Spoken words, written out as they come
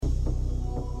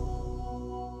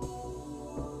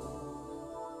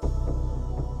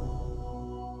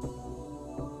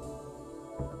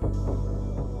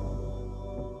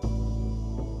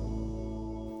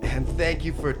thank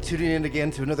you for tuning in again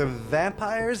to another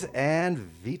Vampires and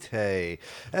Vitae.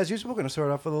 As usual, we're going to start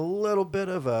off with a little bit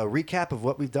of a recap of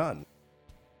what we've done.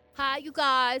 Hi, you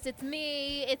guys. It's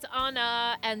me. It's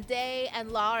Anna, and Day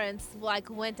and Lawrence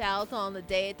went out on a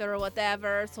date or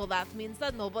whatever. So that means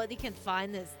that nobody can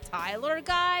find this Tyler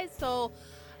guy. So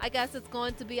I guess it's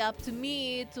going to be up to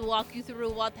me to walk you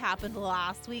through what happened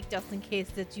last week, just in case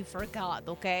that you forgot.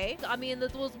 Okay? I mean,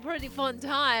 it was a pretty fun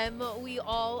time. We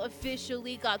all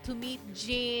officially got to meet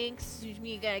Jinx.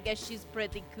 I guess she's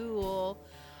pretty cool.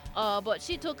 But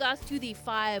she took us to the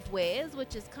 5 Ways,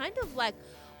 which is kind of like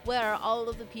where all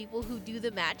of the people who do the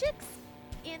magics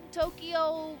in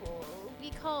Tokyo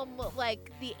become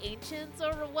like the ancients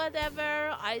or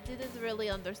whatever. I didn't really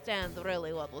understand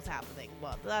what was happening,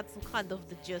 but that's kind of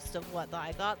the gist of what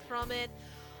I got from it.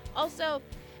 Also,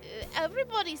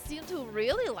 everybody seemed to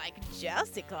really like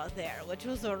Jessica there, which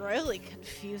was really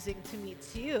confusing to me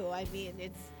too. I mean,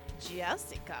 it's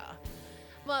Jessica.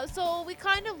 Well, so we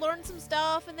kind of learned some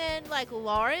stuff, and then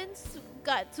Lawrence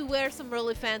got to wear some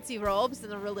really fancy robes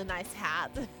and a really nice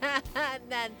hat. And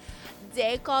then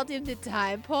they called him the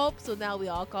Time Pope, so now we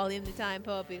all call him the Time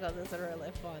Pope because it's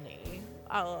really funny.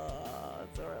 Oh,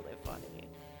 it's really funny.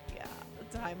 Yeah,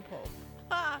 the Time Pope.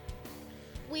 Ha!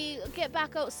 We get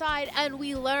back outside and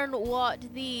we learn what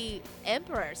the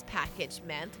Emperor's package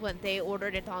meant when they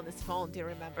ordered it on his phone. Do you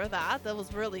remember that? That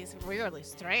was really, really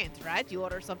strange, right? You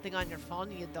order something on your phone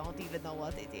and you don't even know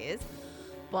what it is.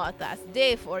 But that's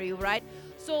day for you, right?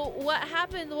 So what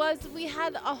happened was we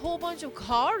had a whole bunch of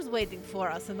cars waiting for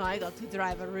us, and I got to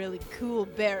drive a really cool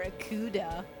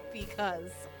Barracuda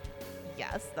because,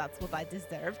 yes, that's what I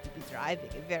deserve to be driving,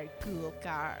 a very cool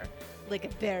car, like a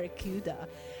Barracuda.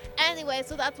 Anyway,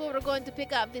 so that's what we're going to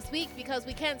pick up this week because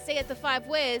we can't stay at the 5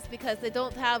 Ways because they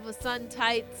don't have a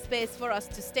sun-tight space for us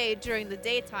to stay during the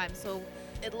daytime. So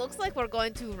it looks like we're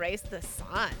going to race the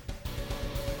sun.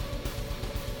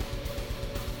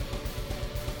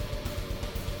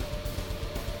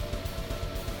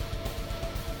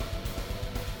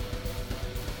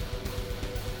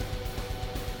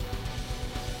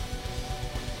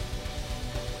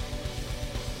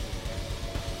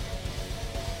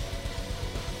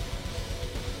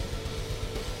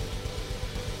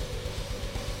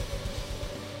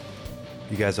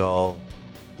 You guys all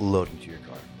load into your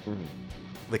car. Mm-hmm.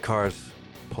 The cars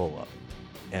pull up,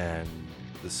 and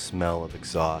the smell of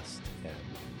exhaust and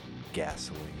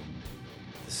gasoline,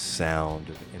 the sound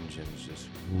of engines just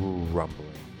rumbling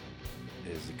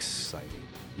is exciting.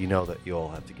 You know that you all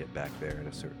have to get back there at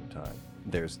a certain time.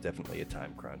 There's definitely a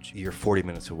time crunch. You're 40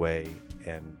 minutes away,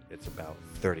 and it's about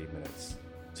 30 minutes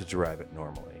to drive it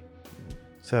normally.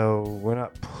 So we're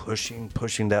not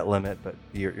pushing that limit, but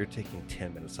you're taking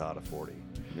 10 minutes out of 40.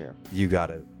 Yeah. You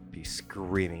gotta be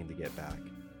screaming to get back.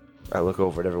 I look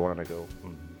over at everyone and I go,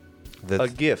 The a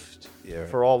gift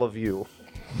for all of you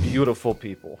beautiful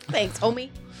people. Thanks, homie.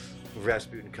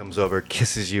 Rasputin comes over,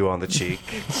 kisses you on the cheek.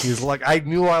 He's like, I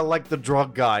knew I liked the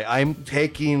drug guy. I'm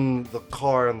taking the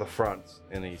car in the front.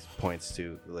 And he points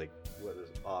to, what is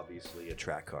obviously a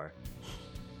track car.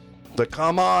 Like,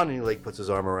 come on. And he, puts his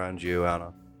arm around you,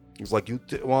 Anna. He's like, you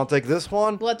want to take this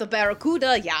one? What, the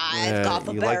Barracuda? Yeah, I've got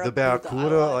the you Barracuda. like the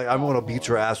Barracuda? I'm going to beat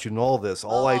your ass. You know this.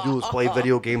 All I do is play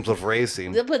video games of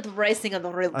racing. But racing and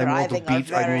the real I'm driving are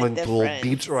very going different. to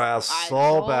beat your ass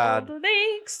so bad. I don't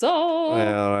think so.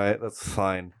 Yeah, all right, that's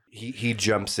fine. He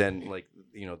jumps in,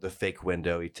 the fake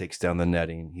window. He takes down the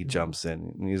netting. He jumps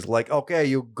in, and he's like, "Okay,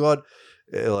 you good?"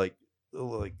 Like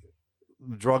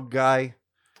drug guy.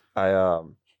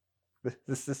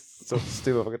 This is so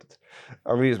stupid.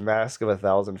 I'm gonna use Mask of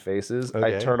 1,000 Faces.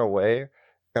 Okay. I turn away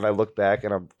and I look back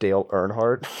and I'm Dale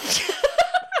Earnhardt.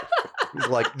 He's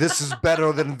like, "This is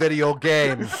better than video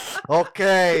games."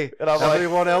 Okay, And I'm like-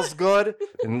 everyone else good?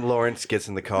 And Lawrence gets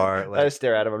in the car. I just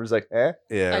stare at him. I'm just like, eh?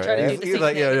 Yeah, I try to do the He's same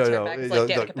like, thing and turn back He's like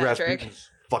Danica Patrick. Rasputin's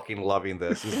fucking loving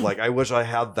this. He's like, I wish I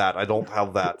had that. I don't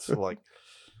have that. So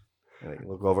and I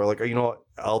look over, you know what?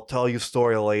 I'll tell you a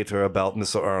story later about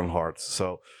Mr. Earnhardt.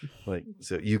 So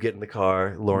you get in the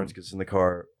car. Lawrence gets in the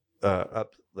car,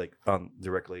 up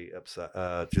directly up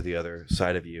to the other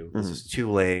side of you. This is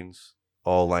 2 lanes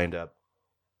all lined up.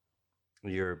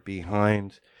 You're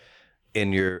behind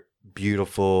in your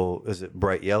beautiful, is it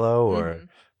bright yellow or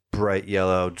bright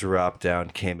yellow drop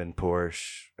down Cayman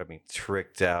Porsche? I mean,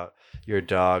 tricked out. Your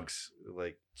dog's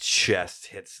chest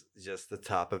hits just the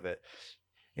top of it.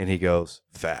 And he goes,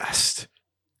 fast.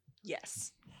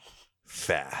 Yes.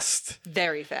 Fast.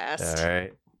 Very fast. All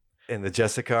right. And the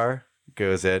Jessica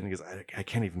goes in and goes, I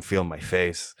can't even feel my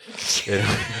face.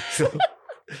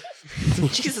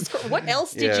 Jesus Christ, what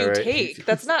else did Yeah, you right. take?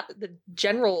 That's not the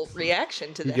general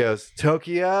reaction to He that. goes,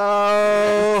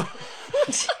 Tokyo!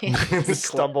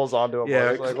 Stumbles onto a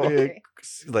Yeah, motorcycle.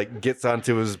 like gets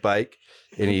onto his bike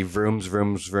and he vrooms,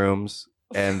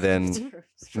 and then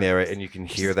yeah, right, and you can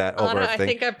hear that over Anna, a I thing.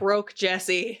 think I broke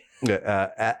Jesse.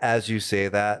 As you say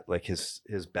that, like his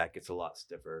back gets a lot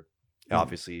stiffer. Mm.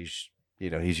 Obviously,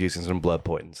 he's using some blood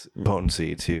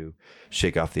potency to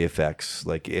shake off the effects.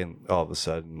 Like in all of a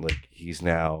sudden, like he's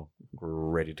now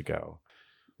ready to go.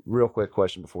 Real quick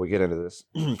question before we get into this.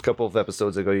 A couple of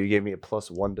episodes ago, you gave me a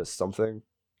 +1 to something.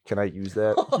 Can I use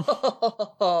that?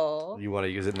 You want to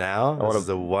use it now? wanna- This is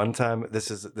a one time. This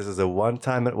is a one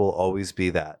time. It will always be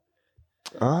that.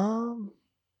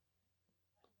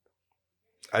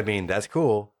 I mean, that's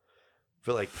cool. I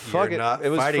feel like Fuck you're it. not It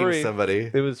was fighting free. somebody.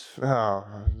 It was. Oh,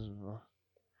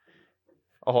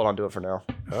 I'll hold on to it for now,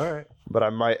 All right. but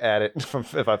I might add it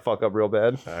if I fuck up real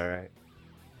bad. All right.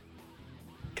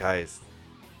 Guys,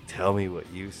 tell me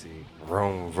what you see.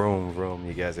 Vroom, vroom, vroom.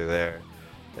 You guys are there.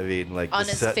 I mean, like. the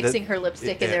Anna's set- fixing her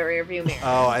lipstick in the yeah. rearview mirror.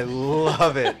 Oh, I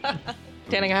love it.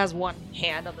 Danica has one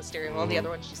hand on the steering wheel, the other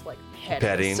one's just like head on the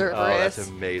Petting. Oh, that's Cerberus.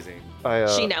 amazing.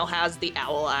 She now has the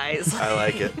owl eyes. I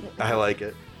like it. I like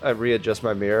it. I readjust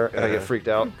my mirror and I get Uh-huh. freaked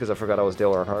out because I forgot I was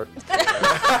Dale Earnhardt.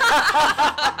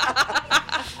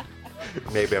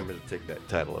 Maybe I'm going to take that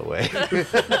title away.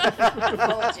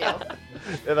 Told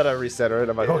you. And then I recenter it.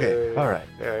 I'm like, okay, all right.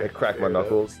 I crack my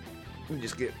knuckles.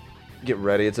 Just get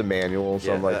ready. It's a manual, so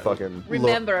Yeah, I'm like that- fucking.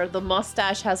 Remember, the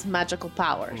mustache has magical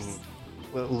powers. Mhm.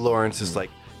 Well, Lawrence is like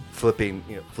flipping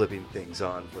things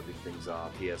on, flipping things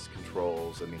off. He has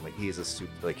controls. I mean, like he is a suit.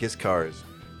 Like his cars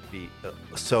be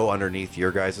so underneath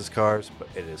your guys' cars, but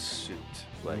it is suit.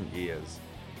 Like he has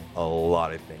a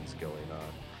lot of things going on.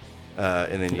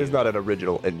 And then There's not an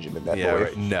original engine in that yeah, boy.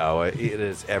 right. No, it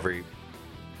is every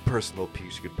personal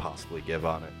piece you could possibly give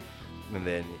on it. And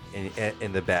then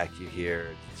in the back you hear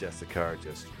Jessica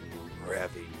just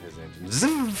revving his engine.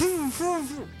 Zoom, zoom, zoom,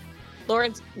 zoom.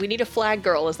 Lawrence, we need a flag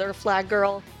girl. Is there a flag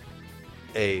girl?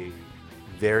 A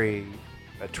very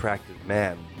attractive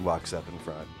man walks up in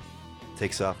front,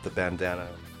 takes off the bandana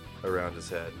around his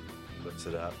head, lifts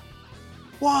it up.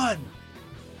 1,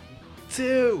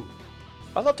 2.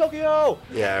 I love Tokyo.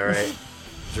 Yeah, right.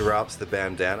 Drops the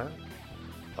bandana.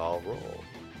 I'll roll.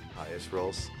 Highest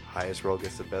roll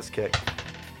gets the best kick.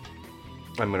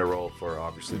 I'm gonna roll for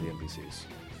obviously the NPCs.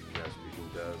 Rasputin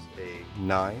does a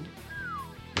 9.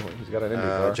 Oh, he's got an Indy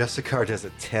car. Jessica does a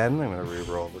 10. I'm gonna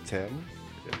re-roll the 10.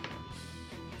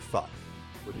 5.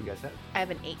 What do you guys have? I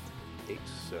have an 8. 8.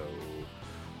 So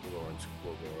Lawrence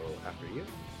will go after you.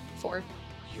 4.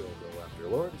 You'll go after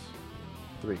Lawrence.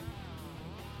 3.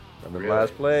 I'm in Really?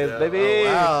 last place, So- baby.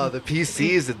 oh, wow, the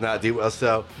PCs did not do well.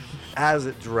 So as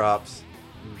it drops,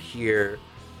 you hear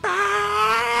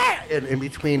and in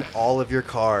between all of your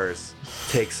cars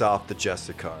takes off the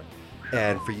Jessica.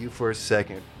 And for you for a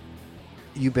second,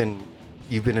 you've been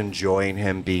enjoying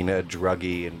him being a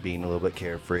druggie and being a little bit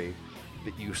carefree,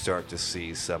 but you start to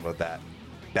see some of that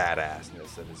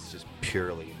badassness that is just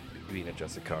purely being a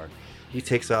Jessica. He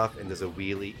takes off and does a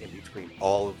wheelie in between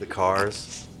all of the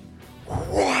cars.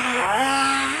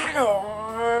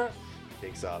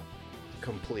 Takes off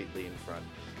completely in front.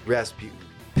 Rasputin,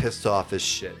 pissed off as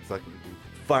shit, fucking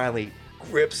finally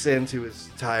grips into his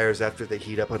tires after they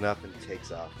heat up enough and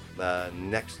takes off.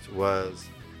 Next was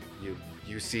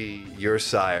you see your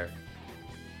sire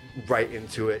right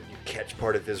into it. You catch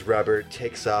part of his rubber,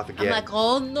 takes off again. I'm like,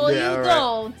 oh no, Yeah, you right.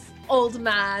 don't, old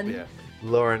man. Yeah.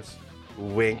 Lawrence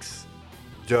winks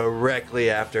directly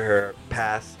after her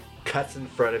pass, cuts in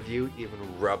front of you, even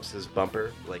rubs his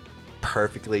bumper like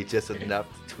perfectly, just enough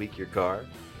to tweak your car.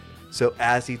 So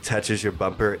as he touches your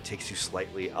bumper, it takes you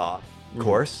slightly off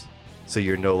course, so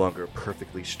you're no longer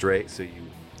perfectly straight, so you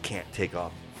can't take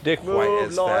off Dick quite move,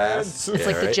 as Lawrence. fast. It's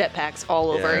like the jetpacks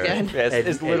all over Yeah, right. again. Yeah,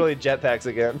 it's And- literally jetpacks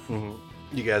again. Mhm.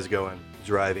 You guys going,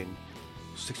 driving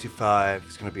 65.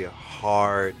 It's going to be a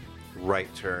hard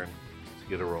right turn to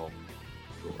get a roll.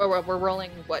 We're rolling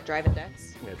what, driving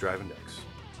decks? Yeah, driving decks.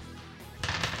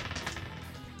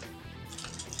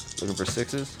 Looking for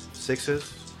 6s.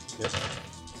 6s. Yep.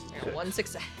 Yeah, 1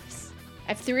 success.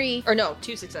 I have 3. Or no,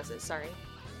 2 successes, sorry.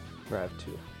 I have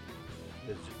 2.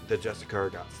 The Jessica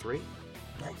got 3.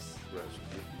 Nice.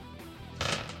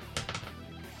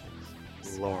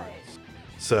 Lawrence.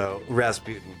 So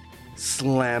Rasputin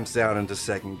slams down into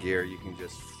second gear. You can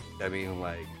just, I mean,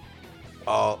 like,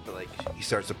 he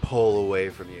starts to pull away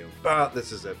from you.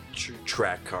 This is a true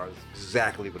track car. This is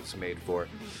exactly what it's made for.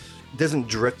 It doesn't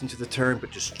drift into the turn,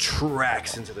 but just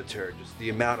tracks into the turn. Just the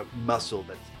amount of muscle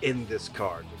that's in this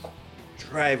car just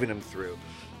driving him through.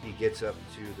 He gets up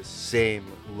to the same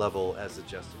level as the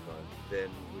Justicar. Then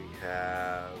we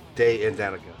have Day and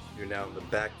Danica. You're now in the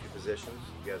back two positions.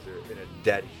 You guys are in a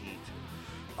dead heat.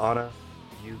 Anna,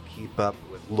 you keep up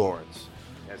with Lawrence.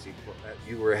 As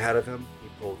you were ahead of him, he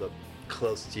pulled up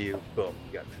close to you. Boom,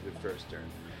 you got through the first turn.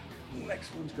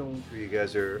 Next one's going through. You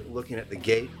guys are looking at the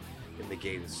gate, and the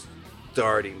gate is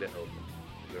starting to open.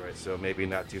 All right, so maybe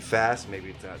not too fast, maybe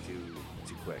it's not too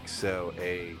quick. So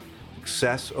a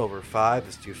success over 5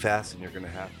 is too fast, and you're going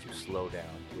to have to slow down.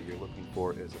 What you're looking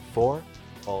for is a 4,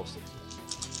 all 6.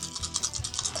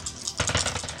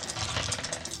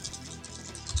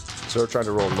 So we're trying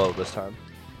to roll low this time.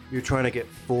 You're trying to get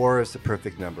 4 as the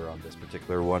perfect number on this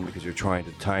particular one because you're trying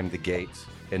to time the gates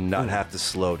and not have to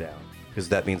slow down because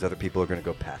that means other people are going to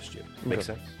go past you. Make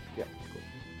sense? Yeah. Cool.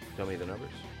 Tell me the numbers.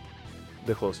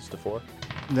 The closest to 4.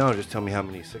 No, just tell me how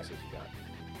many 6s you got.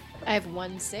 I have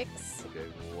 1 6. Okay,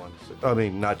 1 6. I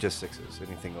mean, not just 6s.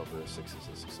 Anything over 6 is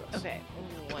a success. Okay,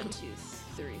 1 2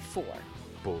 3 4.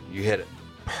 Boom, you hit it.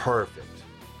 Perfect.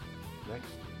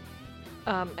 Next.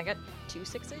 I got 2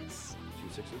 6s. 2 6s.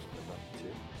 What about 2?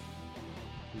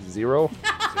 0.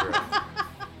 0.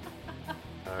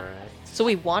 All right. So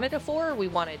we wanted a 4 or we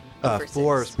wanted a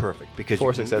 4 is perfect because 4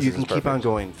 you can successes keep is on perfect.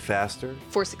 going faster.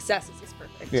 4 successes is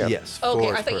perfect. Yeah. Yes. Okay,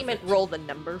 4 I is thought you meant perfect. roll the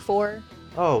number 4.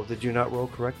 Oh, did you not roll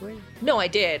correctly? No, I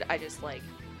did. I just like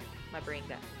my brain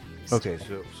got confused. Okay,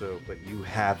 but you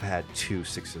have had 2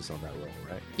 6s on that roll,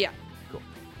 right? Yeah. Cool.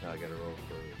 Now I got to roll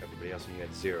for everybody else, and you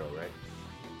had 0, right?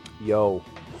 Yo.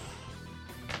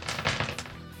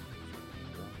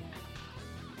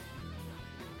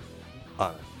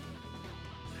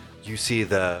 You see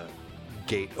the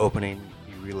gate opening.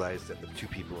 You realize that the 2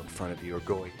 people in front of you are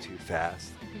going too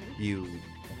fast. Mm-hmm. You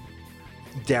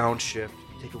downshift,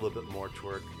 take a little bit more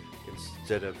torque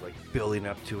instead of like building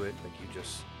up to it. Like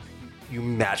you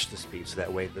match the speed so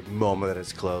that way the moment that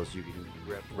it's closed, you can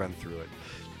run through it.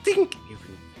 Think you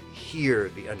can hear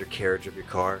the undercarriage of your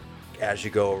car as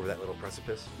you go over that little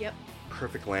precipice. Yep.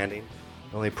 Perfect landing.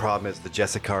 The only problem is the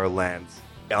Jessica lands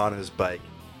on his bike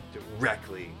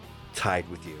directly tied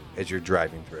with you as you're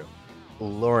driving through.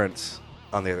 Lawrence,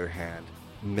 on the other hand,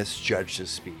 misjudged his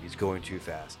speed. He's going too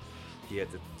fast. He had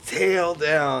to tail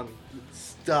down,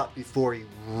 stop before he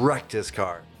wrecked his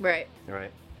car. Right. All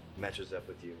right? Matches up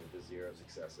with you with the 0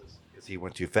 successes. Because he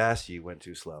went too fast, you went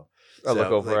too slow. I look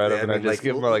over at him and I just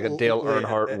give him like a Dale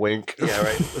Earnhardt wink. Yeah,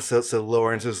 right. So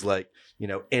Lawrence is like,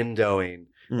 endoing,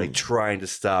 like trying to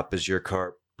stop as your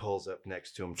car pulls up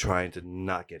next to him, trying to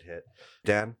not get hit.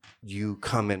 Dan, you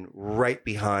come in right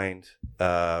behind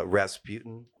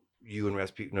Rasputin. You and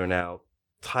Rasputin are now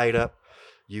tied up.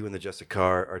 You and the Jessica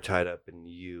are tied up, and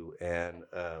you and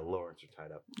Lawrence are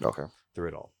tied up. Okay. Through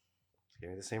it all. Give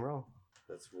me the same roll.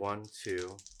 That's 1,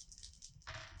 2.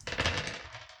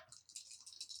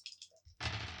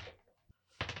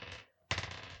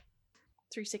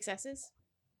 Three successes.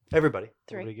 Everybody.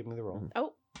 3. Everybody give me the roll.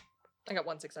 Oh. I got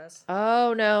 1 success.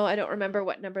 Oh no, I don't remember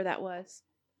what number that was.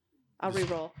 I'll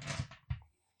re-roll.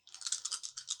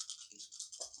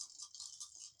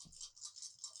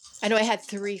 I know I had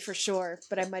 3 for sure,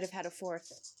 but I might have had a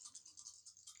 4th.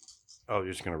 Oh,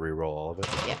 you're just going to re-roll all of it?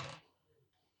 Yeah.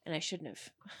 And I shouldn't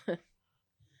have.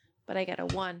 But I got a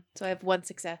 1, so I have 1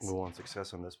 success. 1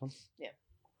 success on this one? Yeah.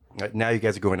 Now you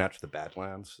guys are going out to the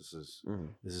Badlands. This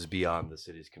is beyond the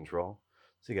city's control.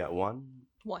 So you got 1.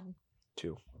 1.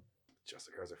 2.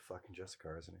 Jessica's a fucking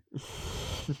Jessica, isn't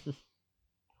he?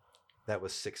 That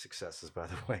was 6 successes, by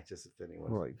the way, just if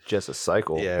anyone. Like just a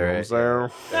cycle. Yeah, you know right. what I'm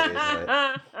saying? That is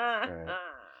right. Right.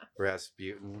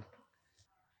 Rasputin.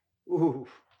 Ooh.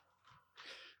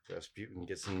 Rasputin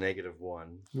gets a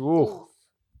 -1. Ooh.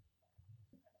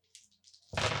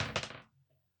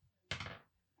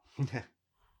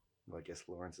 Well, I guess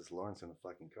Lawrence is Lawrence in a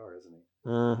fucking car, isn't he?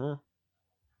 Mm-hmm.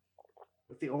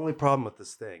 But the only problem with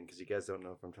this thing, because you guys don't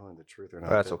know if I'm telling the truth or not.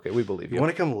 That's but okay. We believe You you.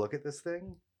 want to come look at this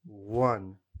thing?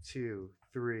 1, 2,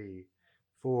 3,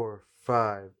 4,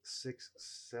 5, 6,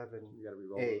 7,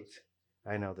 8.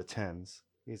 I know the 10s.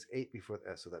 He's 8 before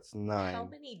the S, so that's 9. How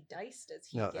many dice does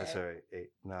he No, get? that's all right.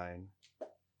 8, 9.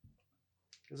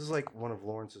 This is like one of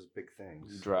Lawrence's big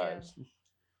things. Drives.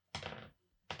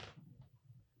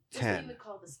 10. would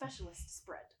call the specialist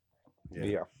spread.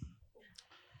 Yeah.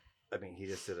 I mean, he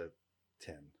just did a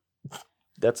 10.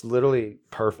 That's literally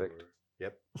perfect.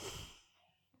 Yep.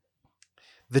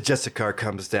 The Jessica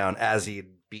comes down as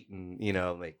he'd beaten,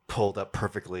 like pulled up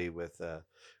perfectly with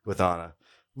Anna.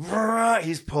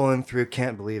 He's pulling through,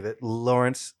 can't believe it.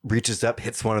 Lawrence reaches up,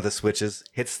 hits one of the switches,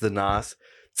 hits the NOS,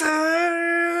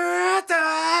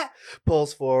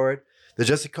 pulls forward. The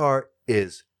Jessica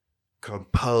is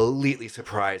completely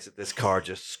surprised that this car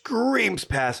just screams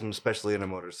past him, especially in a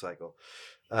motorcycle.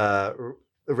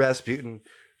 Rasputin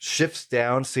shifts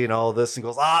down, seeing all this, and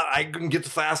goes, I can get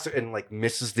faster, and like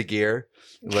misses the gear.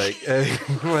 Like,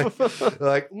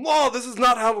 whoa, this is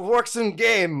not how it works in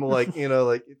game. Like,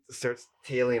 like it starts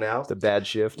tailing out. It's a bad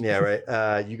shift. Yeah,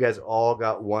 right. You guys all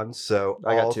got one, so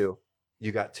I got 2.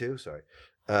 You got 2, sorry.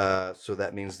 So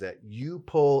that means that you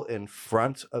pull in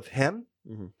front of him.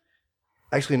 Mm-hmm.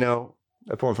 Actually, no.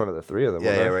 I pull in front of the 3 of them.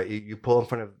 Yeah, right. You pull in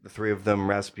front of the 3 of them.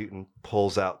 Rasputin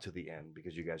pulls out to the end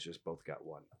because you guys just both got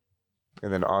 1.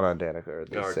 And then Anna and Danica are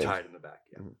tied in the back.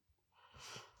 Yeah.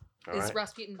 Mm-hmm. Is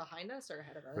Rasputin behind us or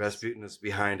ahead of us? Rasputin is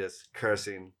behind us,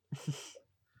 cursing. It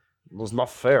was not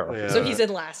fair. Yeah. So he's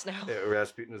in last now. Yeah,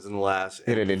 Rasputin is in last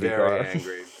In and an Indy very car.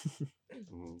 angry.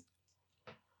 Mhm.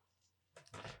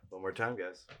 One more time,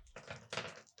 guys.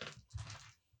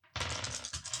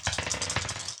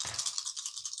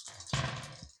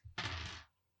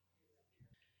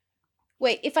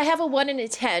 Wait, if I have a 1 and a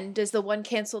 10, does the 1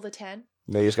 cancel the 10?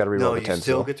 No, you just got to reroll No, the you 10.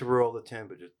 still get to roll the 10,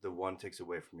 but just the 1 takes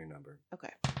away from your number.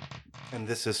 Okay. And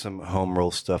this is some home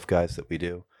roll stuff, guys, that we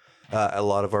do. A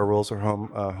lot of our rolls are home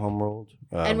rolled.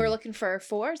 And we're looking for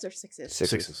 4s or 6s?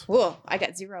 Sixes. Whoa, I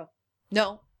got 0.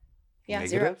 No. Yeah,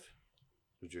 0. Negative?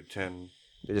 Did your 10?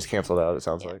 They just canceled out, it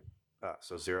sounds Yeah. like.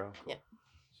 So 0? Cool. Yeah.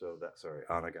 So sorry,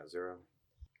 Anna got 0.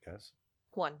 Guys?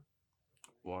 1.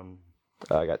 1.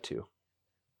 I got 2.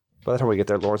 By the time we get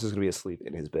there, Lawrence is going to be asleep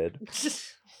in his bed.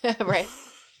 Right.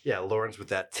 Yeah, Lawrence with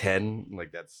that 10,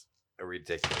 like that's a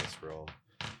ridiculous roll.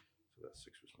 So that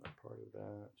 6 was not part of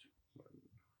that. 1,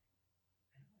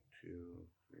 2,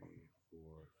 3, 4,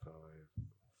 5,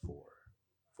 4.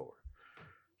 4.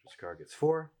 This card gets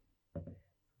 4.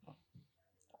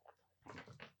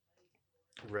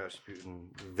 Rasputin,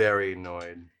 very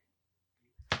annoyed.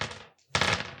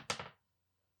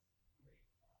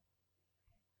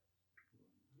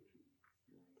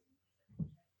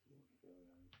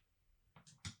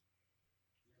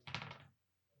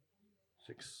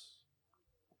 Six.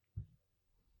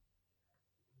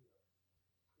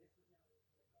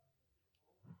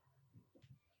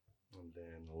 And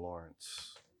then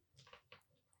Lawrence.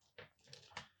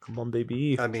 Come on,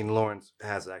 baby. I mean, Lawrence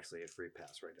has actually a free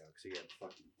pass right now because he had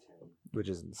fucking 10. Which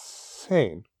is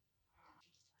insane.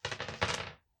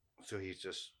 So he's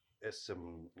just, as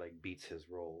some, like, beats his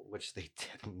roll, which they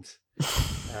didn't.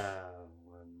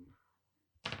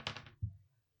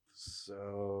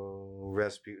 So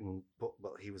Rasputin,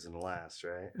 well, he was in last,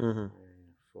 right? Mm-hmm. 3,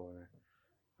 4,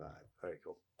 5. All right,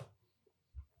 cool.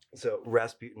 So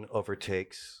Rasputin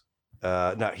overtakes.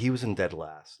 No, he was in dead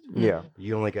last. Yeah.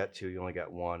 You only got 2. You only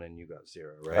got 1, and you got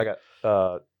 0, right? I got,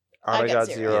 Anna got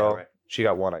 0. Yeah, right. She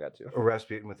got 1, I got 2.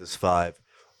 Rasputin with his 5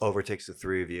 overtakes the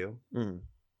 3 of you,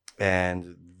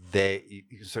 and you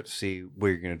can start to see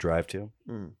where you're going to drive to.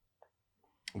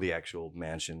 The actual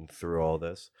mansion through all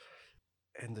this.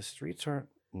 And the streets aren't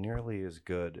nearly as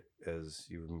good as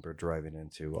you remember driving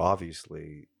into.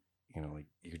 Obviously, like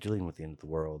you're dealing with the end of the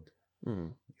world.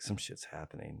 Some shit's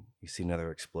happening. You see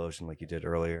another explosion like you did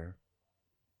earlier.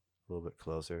 A little bit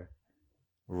closer.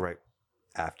 Right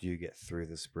after you get through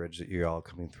this bridge that you're all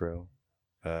coming through.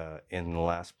 In the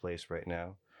last place right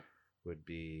now would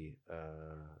be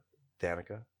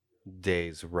Danica.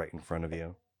 Day's right in front of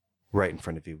you. Right in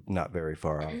front of you, not very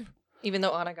far off. Even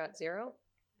though Anna got 0?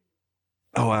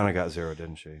 Oh, Anna got 0,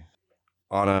 didn't she?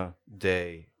 Anna,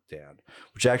 Day, Dan.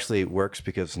 Which actually works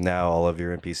because now all of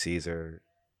your NPCs are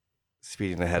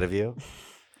speeding ahead of you.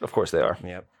 Of course they are.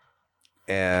 Yep.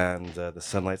 And the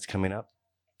sunlight's coming up.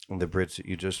 And the bridge that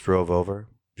you just drove over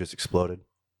just exploded.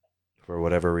 For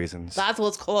whatever reasons. That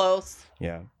was close.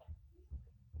 Yeah.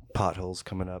 Potholes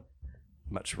coming up.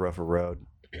 Much rougher road.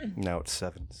 Now it's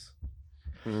 7s.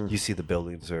 You see the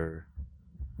buildings are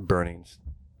burning.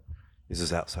 This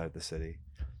is outside the city.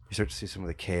 You start to see some of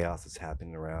the chaos that's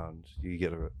happening around. You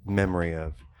get a memory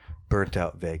of burnt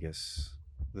out Vegas,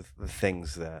 the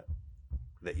things that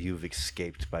you've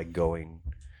escaped by going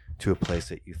to a place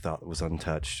that you thought was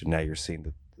untouched, and now you're seeing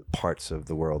the parts of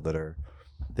the world that are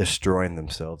destroying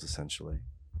themselves, essentially.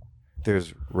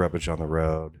 There's rubbish on the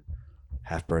road,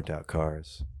 half burnt out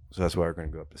cars. So that's why we're going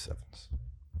to go up to 7s.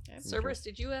 Cerberus,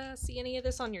 did you see any of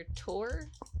this on your tour?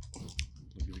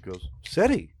 He goes,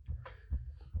 City.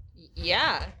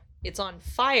 Yeah, it's on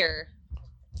fire.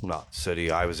 Not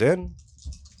city I was in.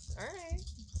 All right.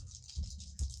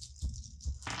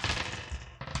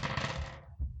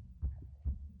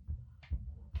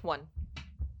 One.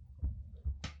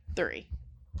 3.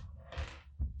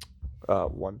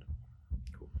 1.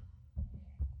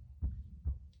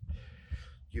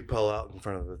 You pull out in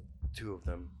front of the 2 of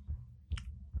them.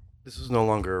 this is no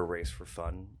longer a race for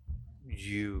fun.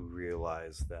 You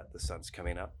realize that the sun's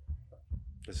coming up.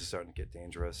 This is starting to get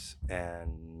dangerous,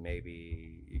 and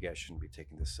maybe you guys shouldn't be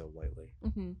taking this so lightly.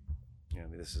 Mm-hmm. You know, I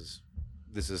mean,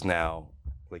 this is now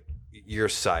like your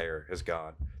sire is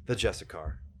gone. The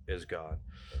Jessica is gone.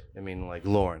 I mean, like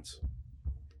Lawrence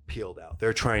peeled out.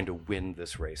 They're trying to win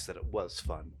this race. That it was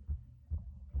fun.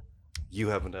 You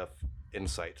have enough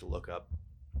insight to look up.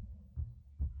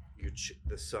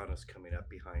 The sun is coming up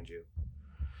behind you.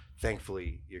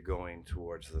 Thankfully, you're going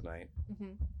towards the night.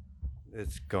 Mm-hmm.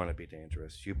 It's going to be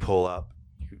dangerous. You pull up,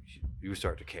 you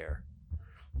start to care.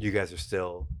 You guys are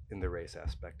still in the race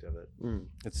aspect of it.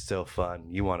 It's still fun.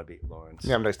 You want to beat Lawrence.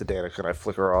 Yeah, I'm next to Danica. Can I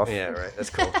flick her off? Yeah, right. That's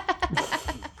cool.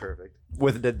 Perfect.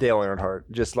 With the Dale Earnhardt,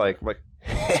 just like.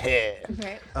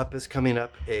 Okay. Up is coming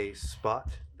up a spot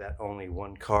that only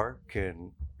one car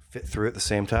can fit through at the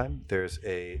same time. There's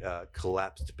a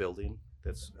collapsed building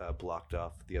that's blocked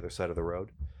off the other side of the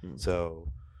road. So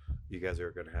you guys are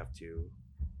going to have to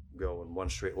go in one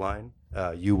straight line.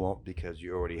 You won't because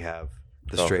you already have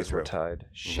the straight through. We're tied.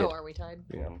 Oh, are we tied?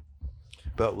 Yeah.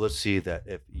 But let's see that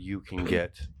if you can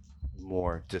get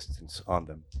more distance on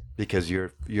them because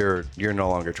you're no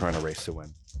longer trying to race to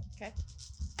win. Okay.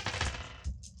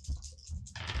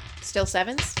 Still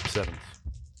sevens? Sevens.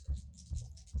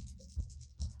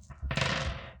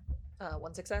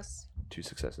 1 success. 2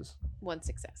 successes. 1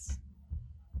 success.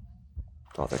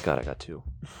 Oh, thank God I got 2.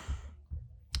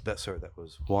 That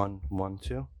was 1, 1,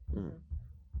 2.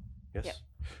 Yes. Yep.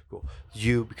 Cool.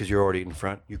 You, because you're already in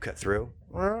front, you cut through.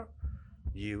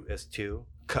 You as 2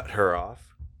 cut her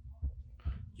off.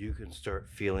 You can start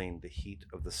feeling the heat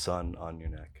of the sun on your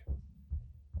neck.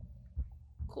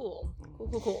 Cool.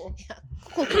 Cool.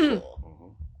 Go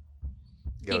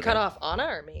You cut again. off Anna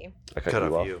or me? I Cut you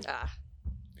off off. you.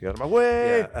 Get out of my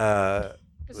way. Yeah.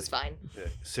 This is fine.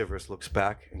 Severus looks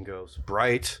back and goes,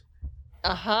 "Bright,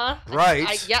 Uh-huh.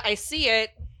 bright." I see it.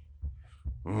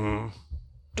 Mm.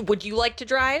 Would you like to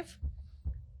drive?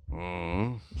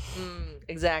 Mm.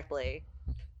 Exactly.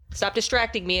 Stop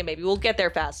distracting me and maybe we'll get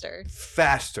there faster.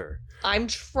 Faster. I'm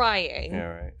trying. All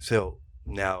right. So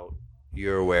now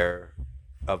you're aware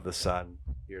of the sun.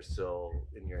 You're still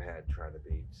in your head trying to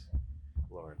beat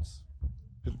Lawrence.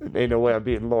 Ain't no way I'm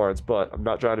beating Lawrence, but I'm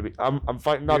not trying to be. I'm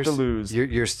fighting not to lose.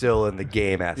 You're still in the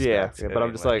game aspect. Yeah, but I I'm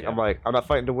mean, just like, yeah. I'm not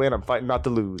fighting to win. I'm fighting not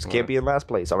to lose. Can't be in last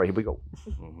place. All right, here we go.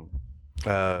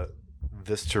 Mhm.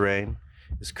 This terrain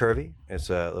is curvy. It's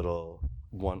a little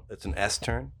one. It's an S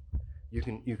turn. You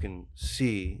can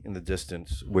see in the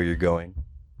distance where you're going.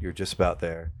 You're just about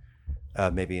there.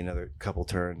 Maybe another couple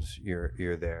turns.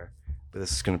 You're there. But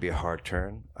this is going to be a hard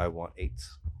turn. I want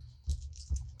 8s.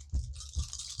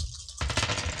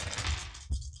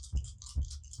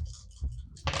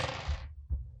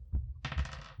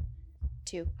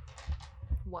 Two.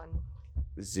 1.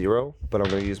 0, but I'm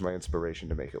going to use my inspiration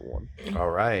to make it 1. All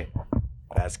right.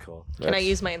 That's cool. Can I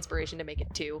use my inspiration to make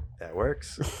it 2? That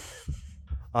works.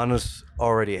 Anna's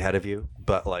already ahead of you,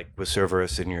 but like with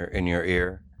Cerberus in your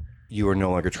ear, you are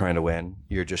no longer trying to win.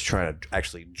 You're just trying to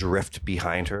actually drift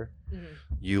behind her. Mm-hmm.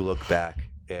 You look back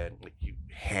and like, you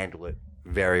handle it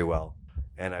very well.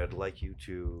 And I'd like you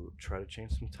to try to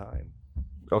change some time.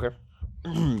 Okay.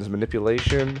 There's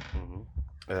manipulation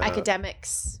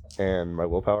Academics. and my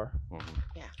willpower.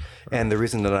 Yeah. And the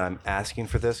reason that I'm asking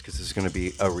for this because this is going to be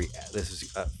this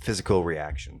is a physical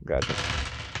reaction. Gotcha.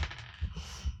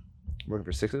 I'm looking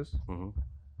for 6s.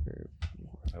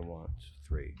 I want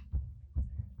 3.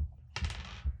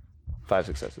 5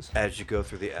 successes. As you go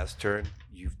through the S turn,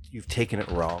 you've taken it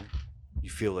wrong. You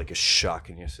feel like a shock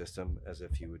in your system, as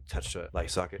if you would touch a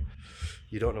light socket.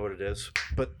 You don't know what it is,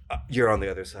 but you're on the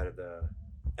other side of the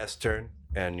S turn,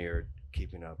 and you're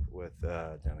keeping up with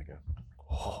Danica.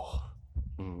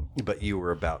 But you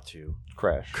were about to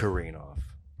Crash. careen off.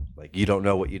 Like you don't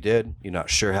know what you did. You're not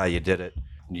sure how you did it.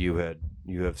 You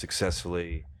have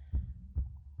successfully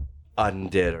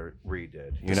undid or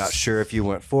redid. You're not sure if you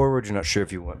went forward. You're not sure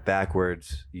if you went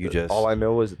backwards. You just All I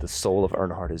know is that the soul of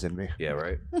Earnhardt is in me. yeah,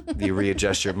 right. You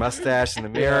readjust your mustache in the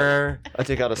mirror. I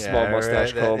take out a small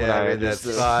mustache comb and I that's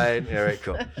just fine. All right,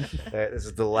 cool. This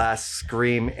is the last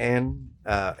scream in,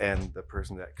 and the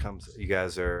person that comes. You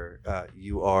guys are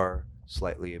you are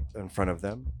slightly in front of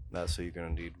them, so you're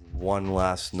going to need one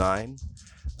last 9.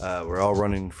 We're all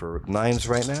running for 9s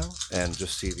right now, and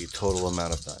just see the total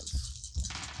amount of 9s.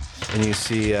 And you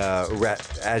see,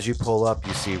 as you pull up,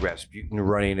 you see Rasputin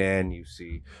running in. You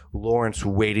see Lawrence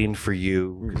waiting for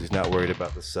you because he's not worried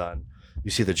about the sun.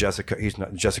 You see the Jessica. He's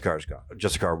not. Jessica's gone.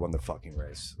 Jessica won the fucking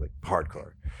race, like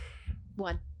hardcore.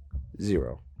 1.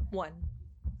 0. 1.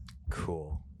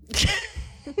 Cool.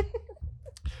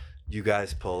 You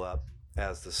guys pull up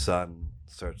as the sun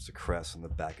starts to crest on the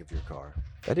back of your car.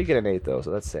 I did get an 8 though,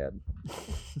 so that's sad.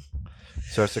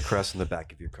 Starts to crest on the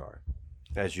back of your car.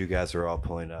 As you guys are all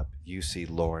pulling up, you see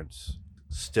Lawrence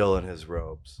still in his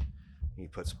robes. He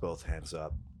puts both hands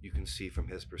up. You can see from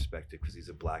his perspective, because he's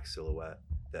a black silhouette,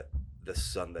 that the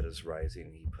sun that is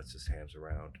rising, he puts his hands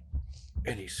around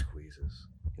and he squeezes.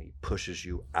 And he pushes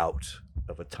you out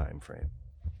of a time frame.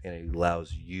 And he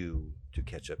allows you to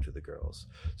catch up to the girls.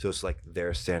 So it's like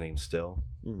they're standing still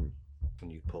and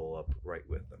you pull up right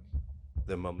with them.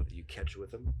 The moment that you catch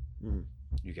with them,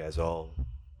 you guys all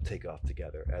take off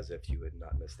together as if you had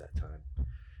not missed that time.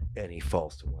 And he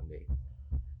falls to one knee.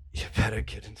 You better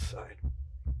get inside.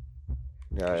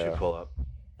 Yeah. You pull up.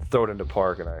 Throw it into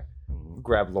park, and I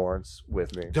grab Lawrence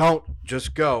with me. Don't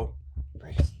just go.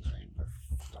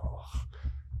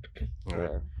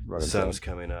 Yeah, The sun's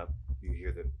coming up. You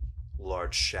hear the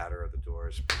large shatter of the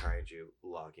doors behind you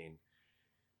locking.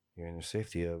 You're in the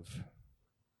safety of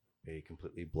a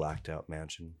completely blacked out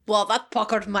mansion. Well, that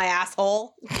puckered my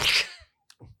asshole.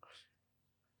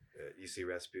 You see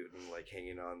Rasputin like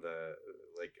hanging on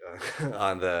the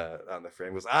on the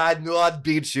frame. Goes, I know I'd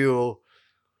beat you.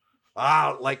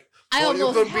 Like I you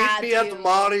almost can had beat me you. at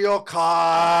Mario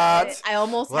Kart. I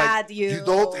almost Like, had you. You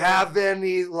don't have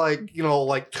any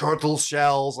like turtle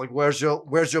shells. Like where's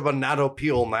your banana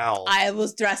peel now? I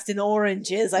was dressed in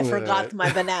oranges. I forgot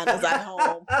my bananas at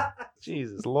home.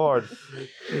 Jesus Lord.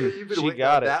 You've been She waiting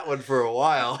got on it. that one for a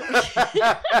while.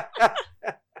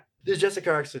 The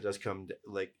Jessica actually does come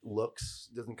looks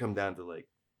doesn't come down to like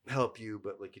help you,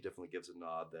 but like he definitely gives a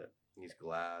nod that he's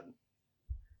glad.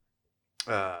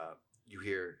 You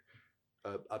hear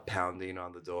a pounding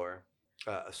on the door.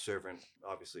 A servant,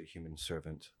 obviously a human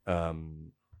servant.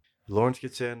 Lawrence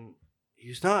gets in.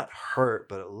 He's not hurt,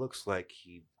 but it looks like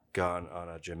he'd gone on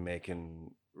a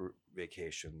Jamaican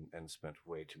vacation and spent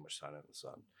way too much time in the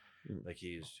sun. Like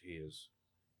he is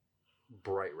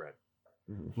bright red.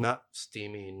 Not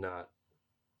steamy, not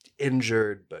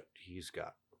injured, but he's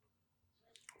got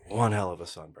one hell of a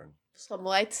sunburn. Some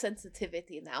light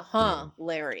sensitivity now, huh,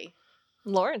 Larry?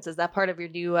 Lawrence, is that part of your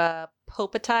new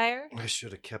Pope attire? I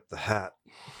should have kept the hat.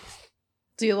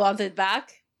 Do you want it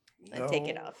back? No. I take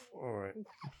it off. All right.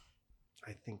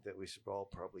 I think that we should all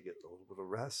probably get a little bit of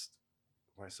rest,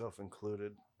 myself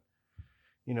included.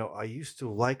 You know, I used to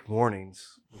like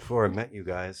mornings before I met you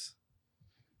guys.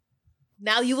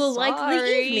 Now you will like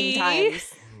the evening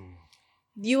times.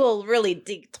 You will really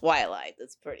dig Twilight.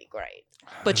 It's pretty great.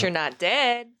 But you're not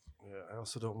dead. Yeah, I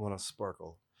also don't want to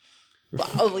sparkle.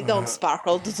 Oh, we don't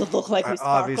sparkle. Does it look like we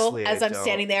sparkle? Obviously As I I'm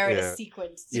standing there in don't. a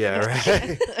sequence. Yeah,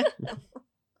 right.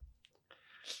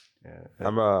 Yeah.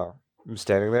 I'm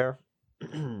standing there.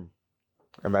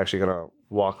 I'm actually gonna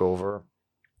walk over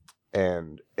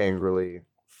and angrily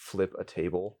flip a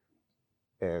table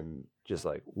and just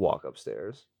like walk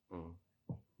upstairs.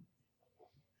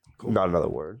 Cool. Not another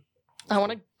word. I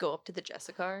want to go up to the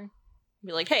Jessica and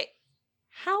be like, hey,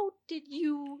 how did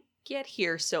you get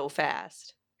here so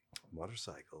fast?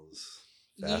 Motorcycles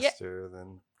Yeah. faster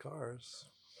than cars.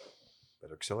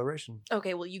 Better acceleration.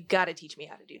 Okay, well, you got to teach me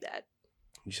how to do that.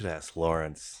 You should ask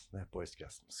Lawrence. That boy's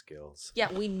got some skills.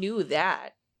 Yeah, we knew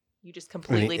that. You just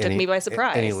completely took me by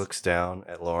surprise. And he looks down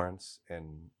at Lawrence,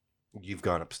 and you've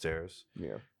gone upstairs.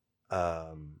 Yeah.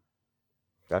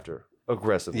 After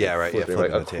aggressively Yeah, right, yeah, flipping,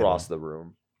 flipping like the across table. the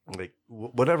room. Like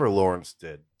whatever Lawrence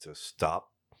did to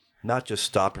stop, not just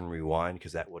stop and rewind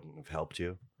because that wouldn't have helped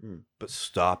you, but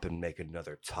stop and make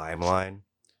another timeline.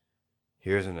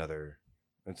 Here's another.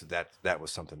 And so that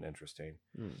was something interesting.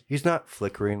 He's not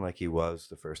flickering like he was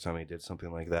the first time he did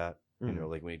something like that. You know,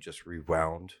 like when he just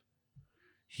rewound.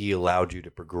 He allowed you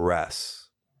to progress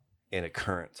in a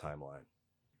current timeline.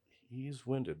 He's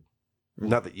winded.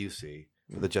 Not that you see,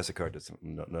 but the Jessica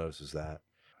notices that.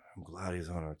 I'm glad he's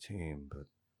on our team, but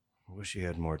I wish he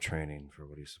had more training for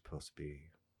what he's supposed to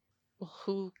be. Well,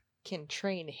 who can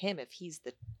train him if he's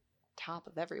the top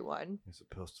of everyone? He's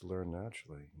supposed to learn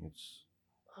naturally.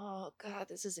 Oh, God,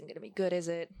 this isn't going to be good, is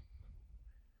it?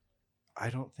 I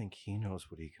don't think he knows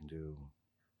what he can do.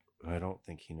 And I don't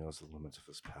think he knows the limits of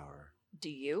his power. Do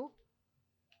you?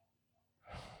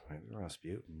 Maybe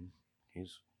Rasputin.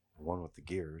 He's the one with the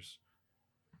gears.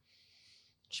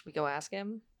 Should we go ask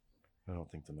him? I don't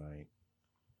think tonight.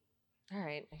 All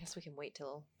right, I guess we can wait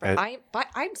till. As-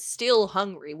 I'm still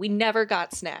hungry. We never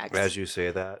got snacks. As you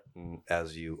say that, and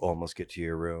as you almost get to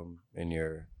your room, and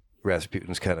your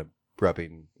Rasputin's kind of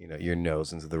rubbing, your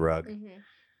nose into the rug,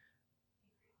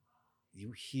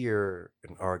 you hear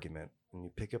an argument, and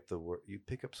you pick up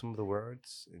some of the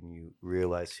words, and you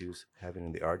realize who's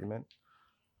having the argument.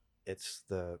 It's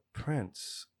the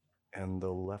prince and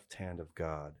the left hand of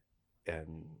God,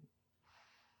 and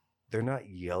they're not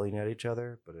yelling at each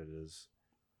other, but it is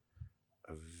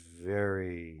a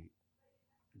very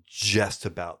just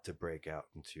about to break out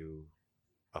into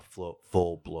a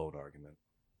full-blown argument.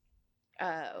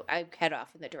 I head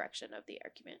off in the direction of the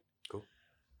argument. Cool.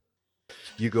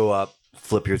 You go up,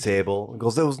 flip your table. It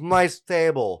goes, it was a nice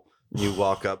table. You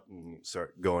walk up and you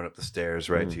start going up the stairs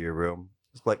right to your room.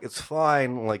 It's like, it's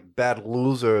fine. Like, bad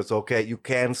loser. It's okay. You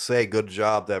can say good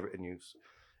job. And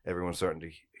everyone's starting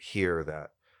to hear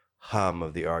that hum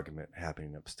of the argument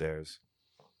happening upstairs.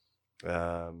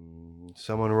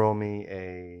 Someone roll me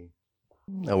a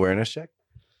awareness check.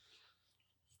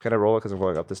 Can I roll it because I'm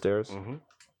going up the stairs? Mm-hmm.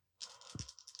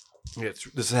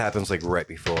 This happens like right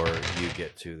before you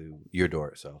get to your door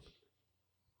itself.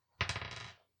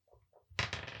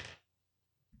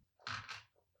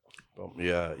 Well,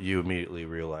 yeah, you immediately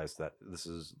realize that this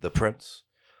is the prince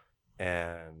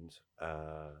and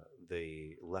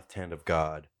the left hand of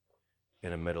God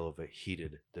in the middle of a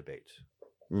heated debate.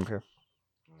 Okay.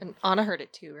 And Anna heard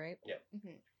it too, right?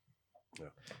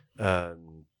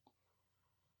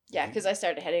 Yeah, because I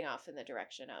started heading off in the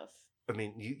direction of. I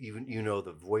mean, you know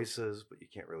the voices, but you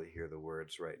can't really hear the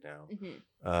words right now.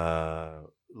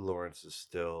 Lawrence is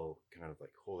still kind of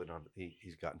like holding on.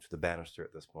 He's gotten to the banister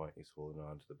at this point. He's holding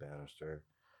on to the banister.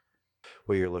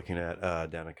 What you're looking at,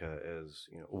 Danica, is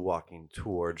walking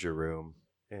towards your room,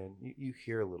 and you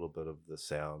hear a little bit of the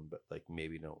sound, but like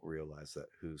maybe don't realize that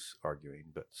who's arguing,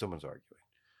 but someone's arguing.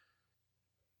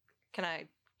 Can I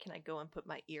go and put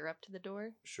my ear up to the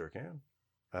door? Sure can.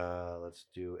 Let's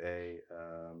do a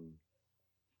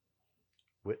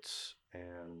wits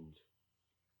and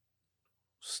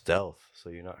stealth,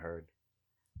 so you're not heard.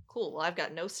 Cool. Well, I've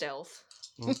got no stealth.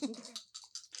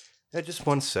 Yeah, just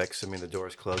 1-6. I mean, the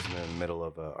door's closing in the middle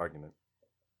of an argument.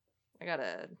 I got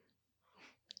a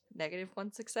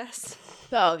 -1 success.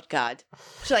 Oh God!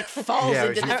 She like falls Yeah,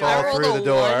 into she the falls door. through the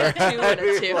door. 1, a 2, and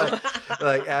a 2.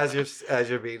 like as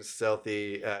you're being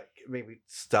stealthy, maybe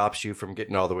stops you from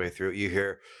getting all the way through. You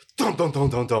hear dum dum dum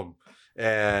dum dum,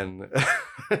 and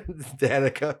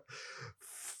Danica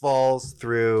falls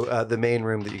through the main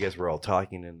room that you guys were all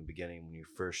talking in the beginning when you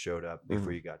first showed up,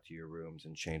 before you got to your rooms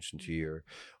and changed into your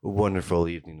wonderful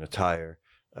evening attire.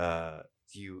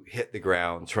 You hit the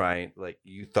ground trying, like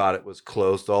you thought it was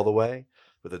closed all the way,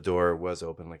 but the door was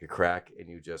open like a crack, and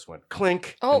you just went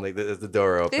clink. Oh, and like the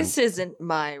door opened. This isn't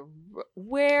my.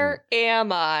 Where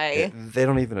am I? They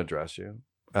don't even address you.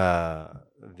 The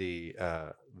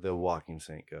walking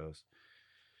saint goes.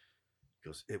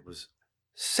 It was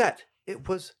set. It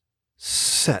was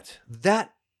set.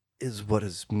 That is what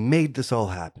has made this all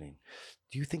happening.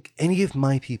 Do you think any of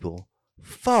my people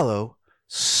follow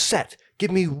set? Give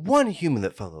me one human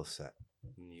that follows set.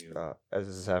 As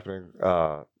this is happening,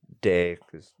 Day,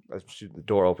 because the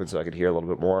door open so I could hear a little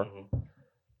bit more.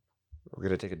 We're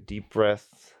going to take a deep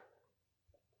breath,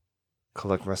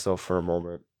 collect myself for a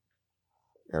moment,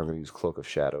 and I'm going to use Cloak of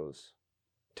Shadows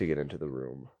to get into the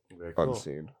room Very cool.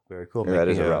 unseen. Very cool. And that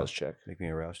is a rouse check. Make me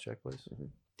a rouse check, please.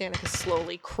 Danica's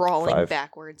slowly crawling 5.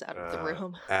 backwards out of the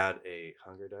room. Add a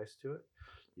hunger dice to it.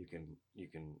 You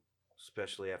can,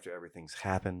 especially after everything's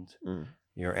happened,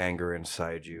 your anger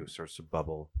inside you starts to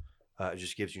bubble. It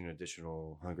just gives you an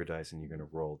additional hunger dice, and you're going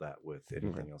to roll that with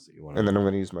anything else that you want. And then I'm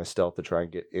going to use my stealth to try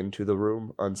and get into the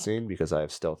room unseen because I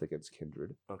have stealth against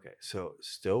Kindred. Okay, so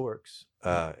still works.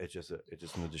 It's just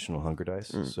an additional hunger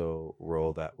dice. So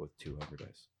roll that with 2 hunger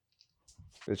dice.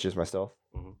 It's just my stealth?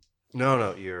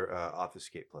 No, your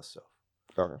obfuscate plus stealth.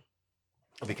 Okay.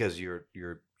 Because you're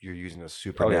using a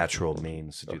supernatural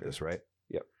means to do this, right?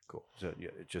 Yep. Cool. So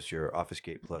yeah, it's just your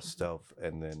obfuscate plus stealth,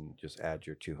 and then just add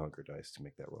your 2 hunger dice to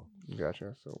make that roll.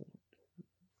 Gotcha. So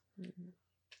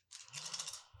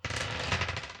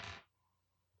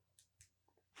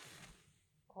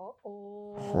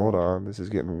hold on, this is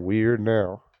getting weird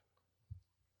now.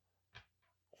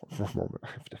 One moment, I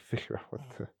have to figure out what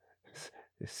the.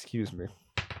 Excuse me.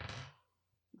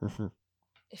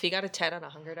 If he got a 10 on a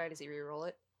hunger die, does he re-roll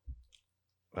it?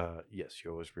 Yes,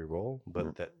 you always re-roll,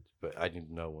 but I didn't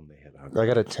know when they had a hunger. I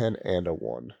got a 10 and a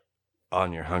 1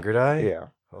 on your hunger die. Yeah.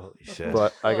 Holy shit!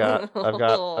 But I've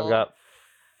got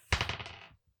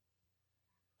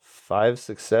 5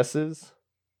 successes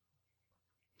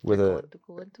with Going to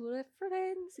go into a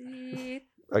frenzy.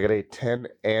 I got a 10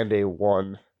 and a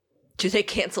 1. Do they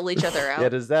cancel each other out? Yeah,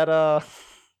 does that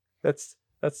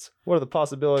that's what are the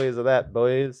possibilities of that,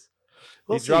 boys?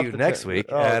 We'll see you next week.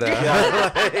 Oh, at,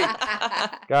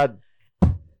 God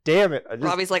damn it.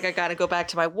 Robbie's like, I gotta go back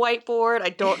to my whiteboard. I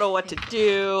don't know what to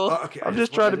do. Okay, I'm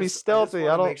just trying to be stealthy.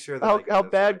 I don't. How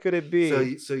bad could it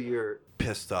be? So you're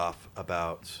pissed off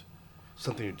about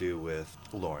something to do with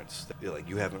Lawrence. Like,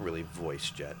 you haven't really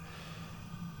voiced yet.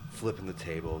 Flipping the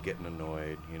table, getting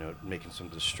annoyed, making some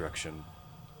destruction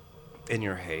in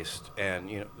your haste. And,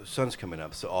 the sun's coming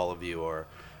up, so all of you are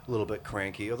a little bit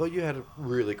cranky. Although you had a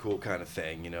really cool kind of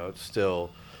thing, it's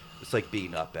like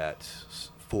being up at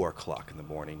 4 o'clock in the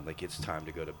morning. Like, it's time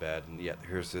to go to bed, and yet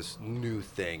here's this new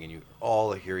thing, and you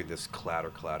all are hearing this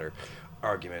clatter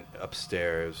argument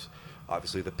upstairs.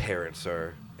 Obviously, the parents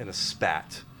are in a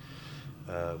spat.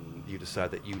 You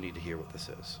decide that you need to hear what this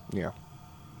is. Yeah.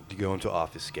 You go into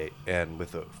obfuscate, and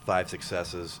with 5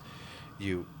 successes,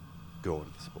 you go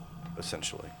invisible,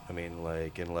 essentially. I mean,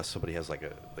 like, unless somebody has like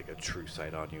a true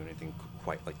sight on you, anything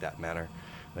quite like that manner,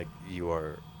 like, you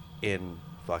are in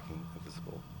fucking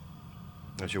invisible.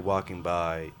 As you're walking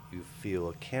by, you feel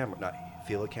a camera, not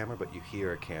feel a camera, but you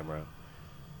hear a camera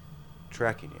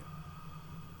tracking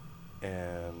you.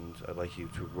 And I'd like you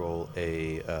to roll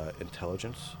a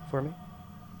intelligence for me.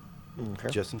 Okay.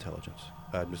 Just intelligence.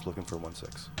 I'm just looking for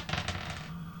 1/6.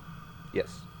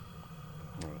 Yes.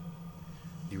 All right.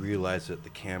 You realize that the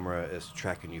camera is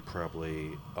tracking you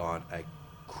probably on a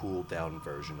cooled down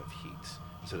version of heat.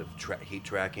 Instead of heat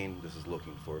tracking, this is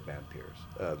looking for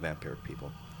vampire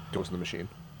people. Goes in the machine.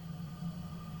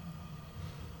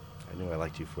 I knew I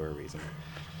liked you for a reason.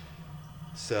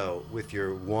 So, with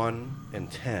your 1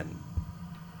 and 10,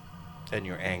 and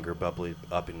your anger bubbling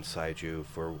up inside you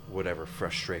for whatever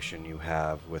frustration you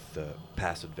have with the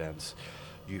past events,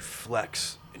 you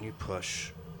flex and you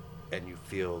push, and you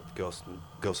feel Ghost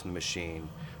in the Machine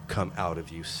come out of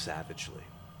you savagely.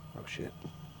 Oh, shit.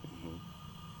 Mm-hmm.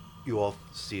 You all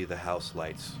see the house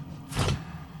lights.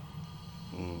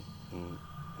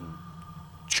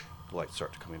 The lights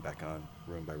start coming back on,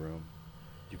 room by room.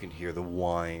 You can hear the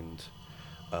wind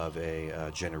of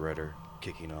a generator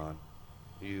kicking on.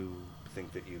 You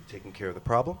think that you've taken care of the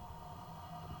problem?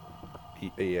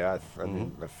 Yeah, I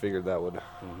mean, I figured that would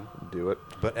do it.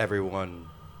 But everyone,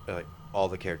 all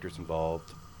the characters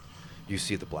involved, you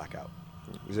see the blackout.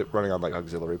 Is it running on like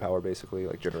auxiliary power, basically,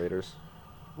 like generators?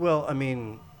 Well, I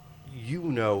mean,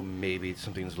 maybe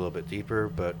something's a little bit deeper,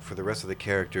 but for the rest of the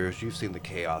characters, you've seen the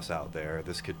chaos out there.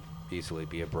 This could easily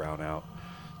be a brownout,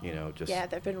 Yeah,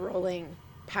 they've been rolling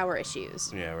power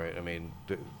issues. Yeah, right. I mean,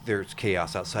 there's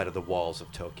chaos outside of the walls of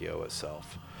Tokyo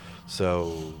itself.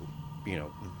 So,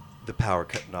 the power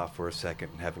cutting off for a second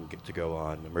and having to go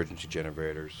on emergency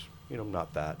generators,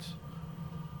 not that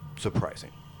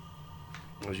surprising.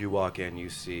 As you walk in, you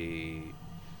see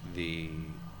the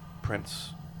prince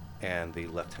and the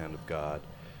left hand of God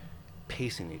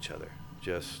pacing each other.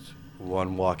 Just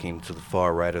one walking to the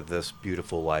far right of this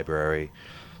beautiful library,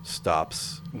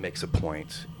 stops, makes a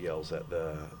point, yells at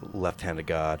the left hand of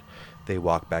God. They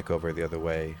walk back over the other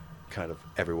way. Kind of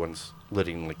everyone's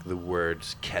letting like the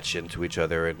words catch into each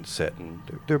other and sit, and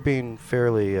they're being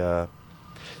fairly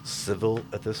civil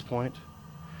at this point.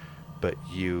 But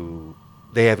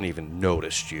they haven't even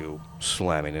noticed you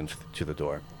slamming into the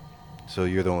door. So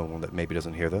you're the only one that maybe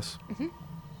doesn't hear this. Mm-hmm.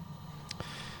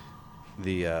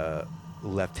 The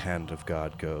left hand of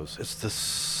God goes, "It's the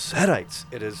Setites.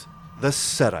 It is the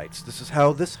Setites. This is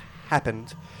how this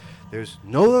happened. There's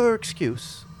no other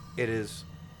excuse. It is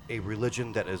a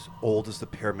religion that is old as the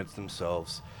pyramids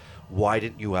themselves. Why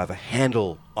didn't you have a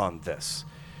handle on this?"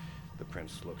 The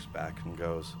prince looks back and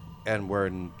goes, "And we're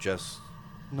just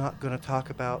not going to talk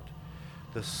about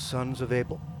the sons of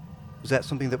Abel? Is that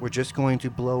something that we're just going to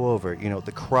blow over?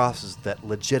 The crosses that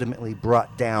legitimately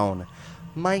brought down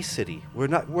my city. We're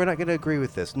not going to agree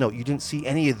with this. No, you didn't see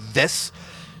any of this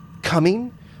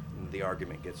coming?" And the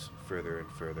argument gets further and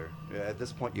further. At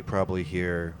this point, you probably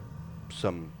hear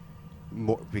some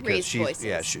more because Raised she's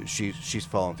voices. she's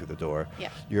fallen through the door. Yeah.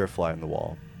 You're a fly on the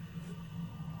wall.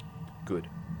 Good.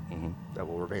 Mm-hmm. That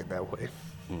will remain that way.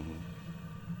 Mm-hmm.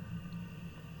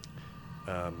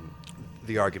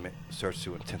 The argument starts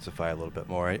to intensify a little bit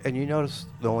more, and you notice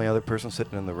the only other person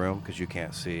sitting in the room, because you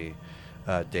can't see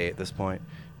Day at this point,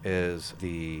 is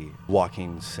the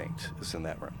walking saint is in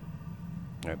that room.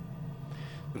 Right?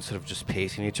 Instead of just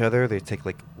pacing each other, they take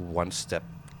like one step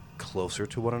closer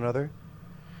to one another.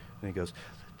 And he goes,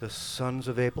 "The sons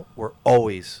of Abel were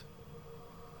always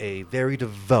a very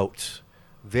devout,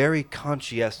 very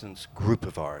conscientious group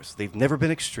of ours. They've never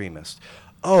been extremists."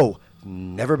 "Oh,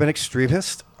 never been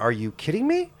extremist? Are you kidding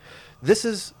me? This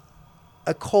is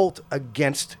a cult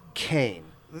against Cain.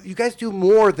 You guys do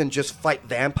more than just fight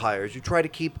vampires. You try to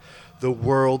keep the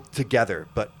world together.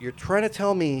 But you're trying to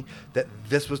tell me that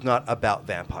this was not about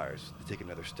vampires." They take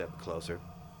another step closer.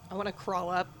 I want to crawl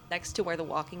up next to where the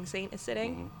walking saint is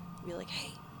sitting. Mm-hmm. And be like,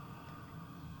 "Hey,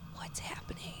 what's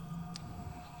happening?"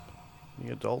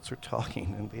 The adults are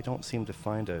talking, and they don't seem to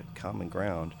find a common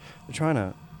ground. They're trying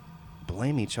to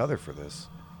blame each other for this.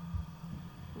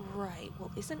 Right.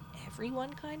 Well, isn't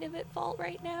everyone kind of at fault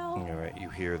right now? All right, you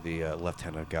hear the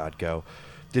Lieutenant of God go,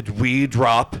 "Did we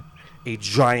drop a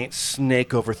giant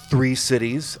snake over 3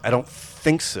 cities? I don't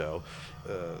think so."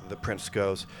 The prince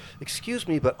goes, "Excuse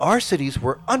me, but our cities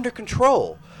were under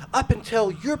control up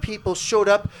until your people showed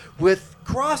up with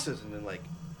crosses." And then, like,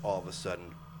 all of a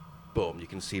sudden, boom, you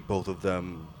can see both of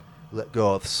them let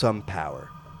go of some power,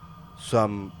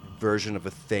 some version of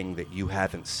a thing that you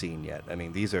haven't seen yet. I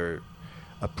mean, these are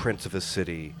a prince of a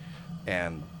city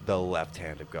and the left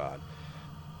hand of God.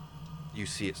 You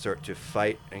see it start to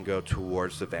fight and go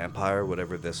towards the vampire,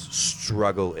 whatever this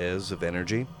struggle is of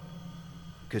energy,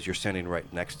 because you're standing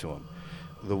right next to him.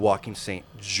 The walking saint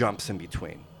jumps in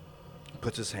between,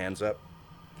 puts his hands up,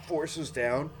 forces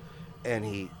down, and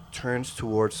he turns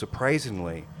towards,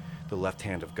 surprisingly, the left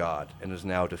hand of God, and is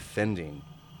now defending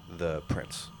the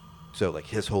prince. So, like,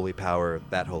 his holy power,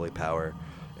 that holy power,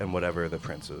 and whatever the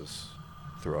prince is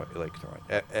throwing.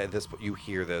 At this point, you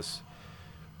hear this.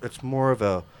 It's more of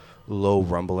a low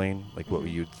rumbling, like what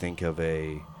you'd think of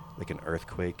an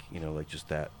earthquake. You know, like just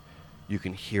that. You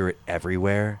can hear it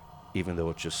everywhere, even though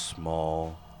it's just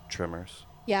small tremors.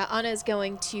 Yeah, Anna's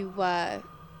going to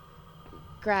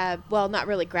grab, well, not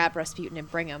really grab Rasputin and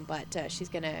bring him, but she's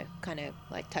going to kind of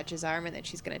like touch his arm, and then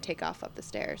she's going to take off up the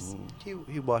stairs.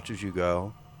 He watches you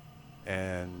go,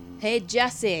 and... Hey,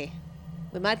 Jesse,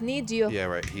 we might need you. Yeah,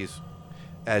 right.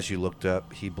 As you looked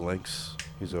up, he blinks.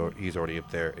 He's already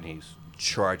up there, and he's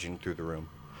charging through the room.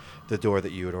 The door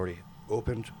that you had already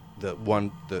opened, it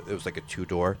was like a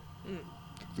 2-door.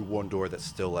 The one door that's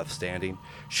still left standing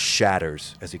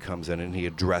shatters as he comes in, and he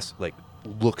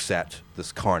looks at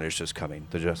this carnage that's coming,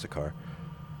 the Jessicar,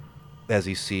 as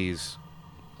he sees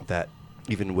that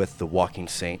even with the walking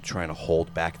saint trying to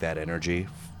hold back that energy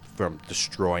from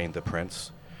destroying the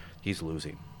prince, he's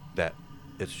losing. That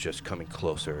it's just coming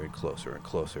closer and closer and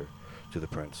closer to the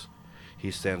prince.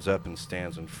 He stands up and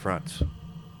stands in front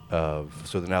of,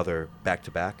 so now they're back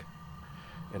to back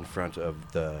in front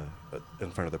of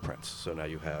the prince. So now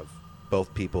you have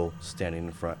both people standing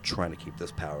in front trying to keep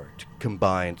this power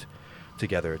combined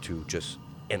together to just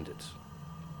end it.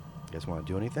 You guys want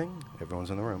to do anything? Everyone's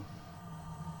in the room.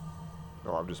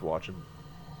 No, I'm just watching.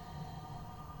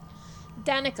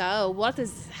 Danica, what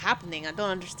is happening? I don't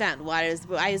understand. Why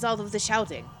is all of the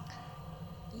shouting?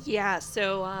 Yeah,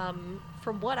 so,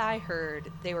 from what I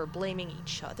heard, they were blaming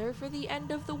each other for the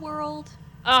end of the world.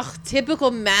 Ugh, typical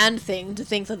man thing to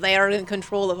think that they are in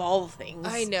control of all things.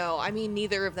 I know. I mean,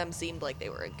 neither of them seemed like they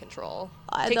were in control.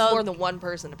 I It takes don't- more than one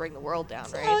person to bring the world down,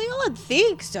 right? Well, you would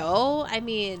think so. I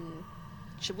mean,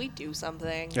 Should we do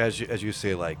something? As you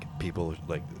say, like, people,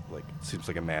 like it seems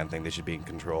like a man thing, they should be in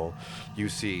control. You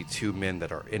see 2 men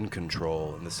that are in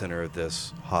control in the center of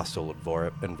this hostile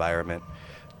environment,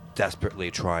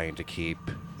 desperately trying to keep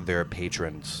their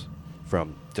patrons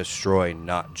from destroying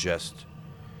not just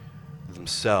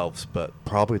themselves, but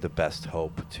probably the best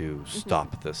hope to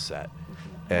stop this set.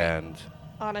 And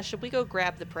Anna, should we go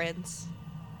grab the prince?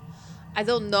 I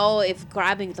don't know if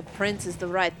grabbing the prince is the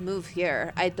right move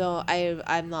here.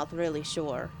 I'm not really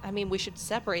sure. I mean, we should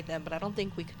separate them, but I don't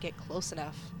think we could get close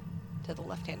enough to the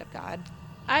left hand of God.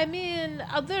 I mean,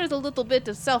 there's a little bit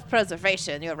of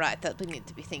self-preservation, you're right, that we need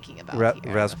to be thinking about here.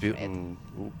 I'm Rasputin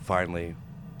finally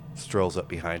strolls up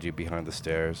behind you, behind the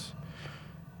stairs,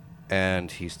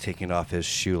 and he's taking off his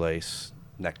shoelace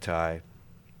necktie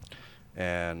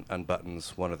and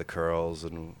unbuttons one of the curls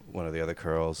and one of the other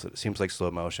curls. It seems like slow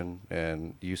motion,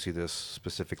 and you see this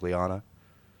specifically, Anna.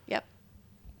 Yep.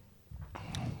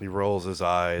 He rolls his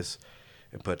eyes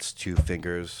and puts 2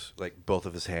 fingers, like both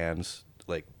of his hands,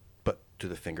 like but to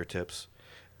the fingertips,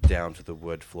 down to the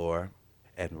wood floor,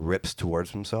 and rips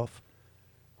towards himself.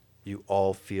 You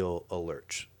all feel a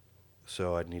lurch.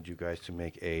 So I need you guys to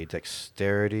make a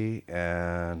dexterity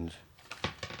and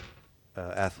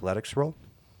athletics roll.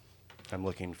 I'm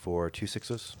looking for 2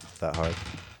 6s. That hard.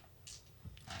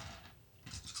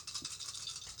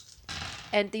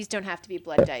 And these don't have to be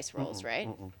blood dice rolls, right?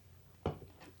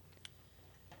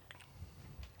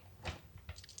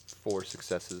 4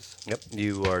 successes. Yep.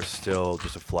 You are still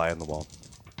just a fly on the wall.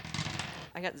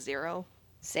 I got 0.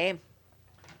 Same.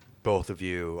 Both of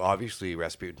you, obviously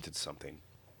Rasputin did something.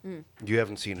 You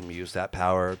haven't seen him use that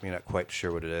power. You're not quite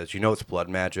sure what it is. You know it's blood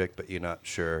magic, but you're not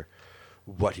sure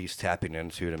what he's tapping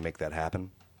into to make that happen.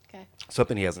 Okay.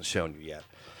 Something he hasn't shown you yet,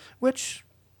 which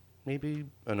maybe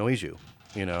annoys you.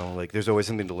 You know, like there's always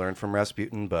something to learn from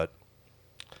Rasputin, but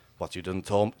what you didn't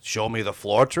show me the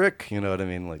floor trick. You know what I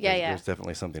mean? Like Yeah, yeah. There's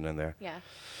definitely something in there. Yeah.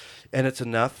 And it's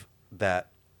enough that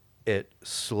it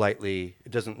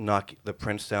doesn't knock the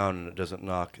prince down and it doesn't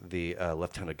knock the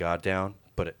left hand of God down,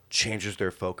 but it changes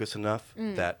their focus enough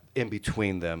that in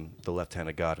between them, the left hand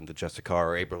of God and the Jessica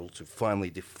are able to finally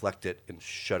deflect it and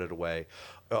shut it away.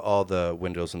 All the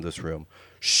windows in this room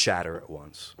shatter at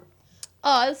once.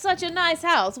 Oh, it's such a nice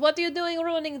house. What are you doing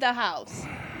ruining the house?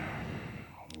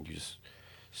 You just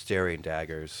staring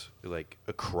daggers like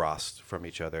across from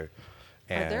each other.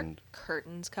 Are there And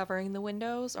curtains covering the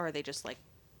windows, or are they just like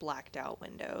blacked out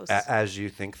windows? as you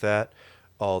think that,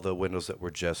 all the windows that were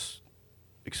just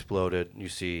exploded, you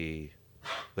see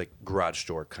like garage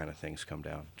door kind of things come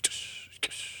down.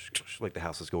 Like the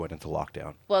house is going into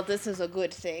lockdown. Well, this is a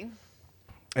good thing.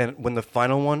 And when the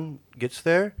final one gets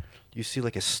there, you see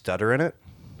like a stutter in it.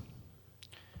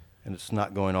 And it's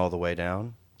not going all the way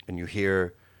down. And you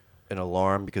hear an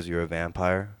alarm because you're a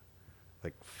vampire,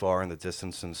 like far in the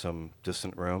distance in some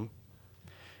distant room.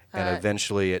 And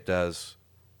eventually it does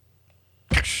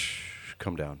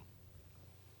come down.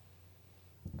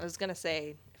 I was gonna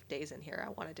say, if Day's in here,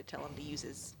 I wanted to tell him to use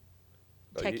his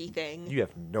Oh, techie thing. You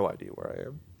have no idea where I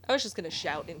am. I was just gonna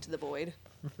shout into the void.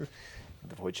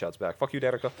 The void shouts back, "Fuck you,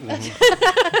 Danica."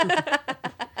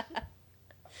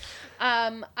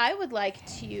 I would like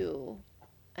to,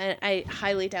 and I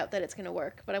highly doubt that it's going to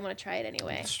work, but I want to try it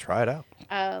anyway. Let's try it out.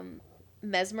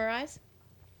 Mesmerize.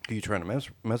 Who are you trying to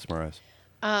mesmerize?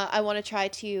 I want to try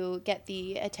to get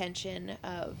the attention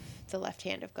of the left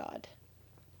hand of God.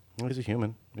 Well, he's a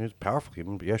human. He's a powerful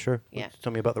human, but yeah, sure. Yeah.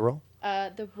 Tell me about the roll.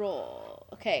 The roll.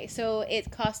 Okay, so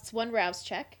it costs 1 rouse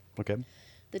check. Okay.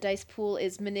 The dice pool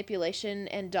is manipulation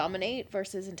and dominate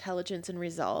versus intelligence and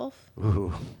resolve.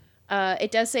 Ooh.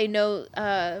 It does say no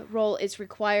roll is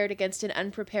required against an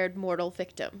unprepared mortal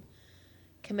victim.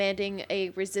 Commanding a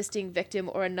resisting victim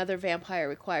or another vampire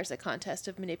requires a contest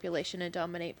of manipulation and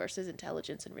dominate versus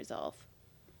intelligence and resolve.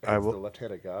 I That's will- the left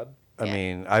hand of God. I Yeah.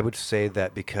 mean, I would say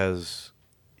that because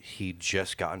he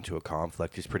just got into a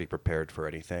conflict, he's pretty prepared for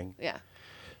anything. Yeah.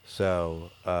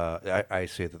 So I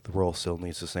say that the roll still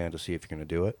needs to stand to see if you're going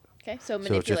to do it. Okay, so just-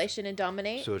 manipulation and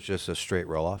dominate. So it's just a straight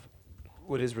roll off.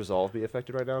 Would his resolve be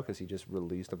affected right now because he just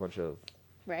released a bunch of?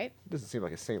 Right? Doesn't seem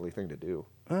like a saintly thing to do.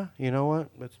 You know what?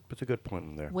 That's a good point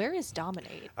in there. Where is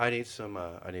Dominate? I need some.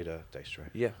 I need a dice tray.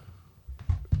 Yeah.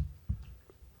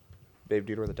 Babe,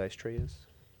 do you know where the dice tray is?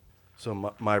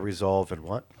 So my resolve and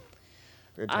what?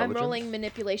 I'm Intelligence? rolling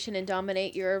manipulation and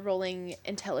dominate. You're rolling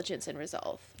intelligence and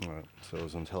resolve. All right. So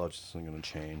his intelligence isn't going to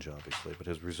change, obviously, but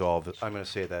his resolve. I'm going to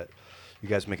say that you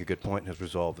guys make a good point. His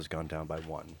resolve has gone down by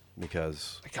 1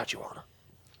 because I got you, Anna.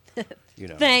 you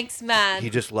know Thanks, man. he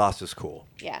just lost his cool.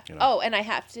 Yeah. You know. Oh, and I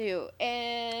have to,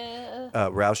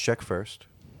 Rouse check first.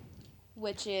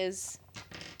 which is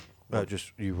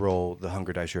Just you roll the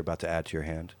hunger dice you're about to add to your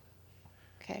hand.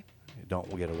 okay. You don't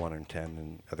get a 1 or a 10,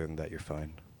 and other than that, you're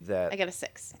fine. That I got a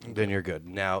 6. Then you're good.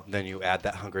 Now, then you add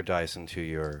that hunger dice into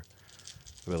your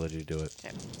ability to do it.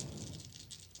 Okay.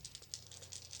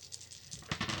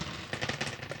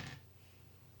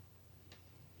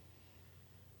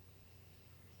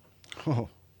 Oh,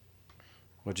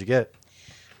 what'd you get?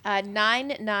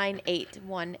 9, 9, 8,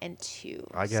 1, and 2.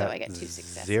 I got, so I got 2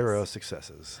 successes. 0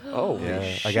 successes. oh Yeah,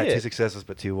 shit. I got 2 successes,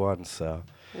 but 2 ones. So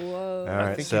Whoa. all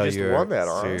right, think so you just you're won that,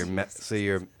 so Aron.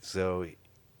 you're so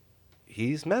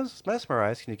he's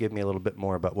mesmerized. Can you give me a little bit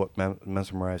more about what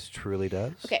mesmerized truly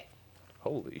does? Okay.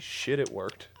 Holy shit! It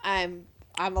worked. I'm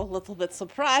a little bit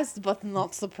surprised, but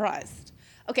not surprised.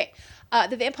 Okay.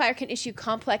 The vampire can issue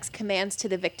complex commands to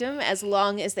the victim as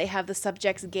long as they have the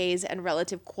subject's gaze and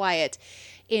relative quiet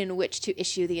in which to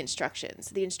issue the instructions.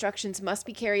 The instructions must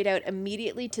be carried out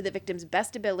immediately to the victim's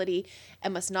best ability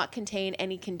and must not contain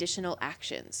any conditional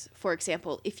actions. For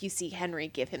example, if you see Henry,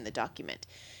 give him the document,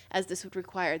 as this would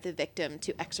require the victim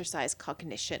to exercise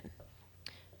cognition.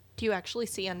 Do you actually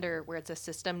see under where it says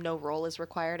system, no roll is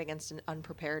required against an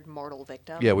unprepared mortal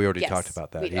victim? Yeah, we already Yes. talked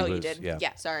about that. We- Oh, you did? Yeah.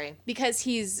 Yeah. Sorry. Because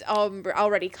he's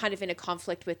already kind of in a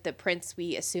conflict with the prince,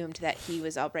 we assumed that he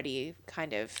was already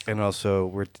kind of And also,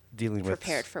 we're dealing with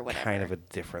Prepared for kind whatever. of a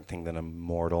different thing than a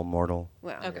mortal.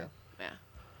 well. Okay. Yeah.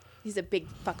 He's a big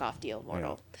fuck off deal,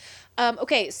 mortal.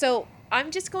 Okay, so I'm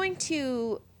just going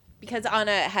to, because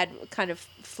Anna had kind of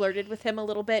flirted with him a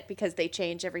little bit because they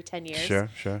change every 10 years. Sure.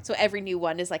 So every new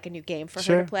one is like a new game for her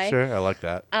Sure, to play. sure. I like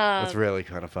that. That's really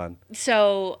kind of fun.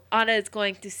 So Anna is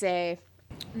going to say,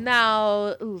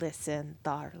 "Now listen,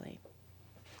 darling.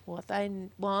 What I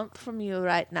want from you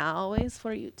right now is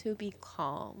for you to be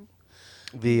calm."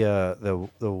 The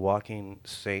walking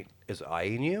saint is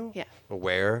eyeing you. Yeah.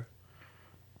 Aware,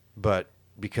 but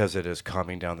because it is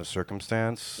calming down the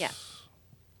circumstance. Yeah.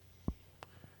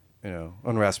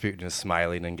 and Rasputin is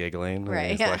smiling and giggling. And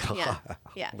Right, he's yeah, like,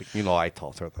 yeah, yeah. I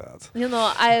told her that.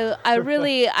 I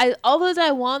really, all that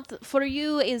I want for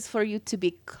you is for you to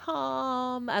be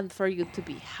calm and for you to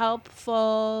be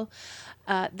helpful.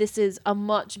 This is a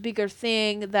much bigger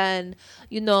thing than,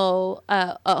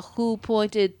 who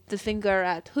pointed the finger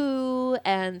at who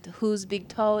and whose big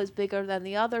toe is bigger than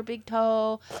the other big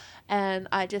toe. And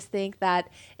I just think that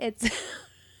it's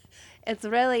it's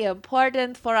really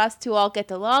important for us to all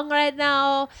get along right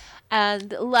now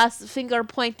and less finger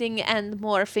pointing and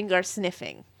more finger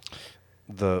sniffing.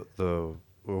 The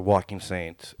walking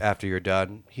saint, after you're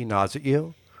done, he nods at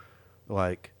you,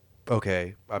 like,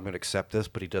 okay, I'm gonna accept this,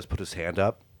 but he does put his hand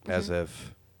up as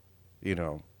if,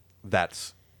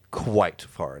 that's quite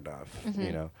far enough.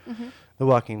 The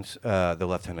the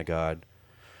lieutenant god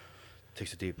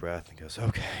takes a deep breath and goes,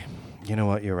 okay, you know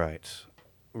what, you're right.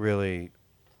 Really,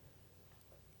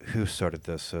 who started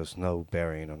this has no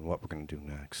bearing on what we're gonna do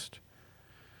next.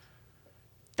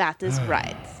 That is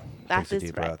right. That Takes a is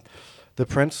deep right. breath. The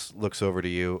prince looks over to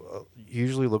you,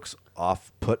 usually looks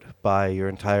off-put by your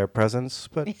entire presence,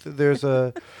 but at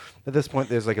this point,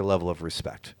 there's like a level of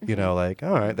respect. Like,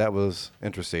 all right, that was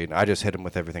interesting. I just hit him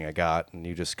with everything I got, and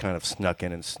you just kind of snuck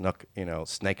in and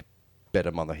snake bit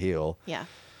him on the heel. Yeah.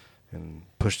 And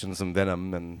pushed in some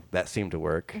venom, and that seemed to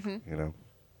work,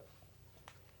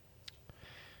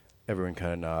 Everyone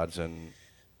kind of nods, and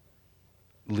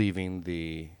leaving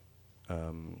the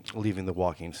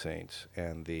walking saint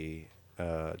and the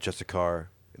Jessicar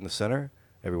in the center,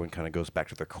 everyone kind of goes back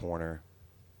to their corner.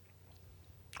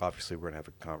 Obviously, we're going to have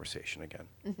a conversation again.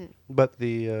 But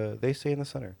they stay in the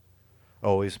center,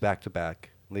 always back to back.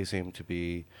 They seem to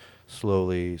be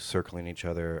slowly circling each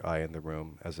other, eye in the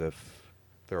room, as if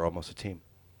they're almost a team.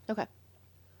 Okay.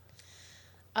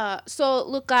 So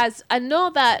look, guys, I know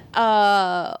that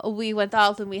we went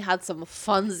out and we had some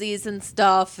funsies and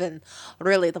stuff, and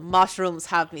really the mushrooms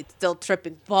have me still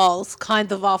tripping balls kind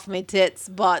of off my tits,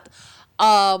 but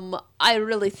I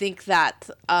really think that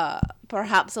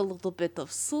perhaps a little bit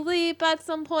of sleep at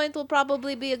some point will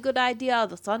probably be a good idea.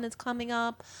 The sun is coming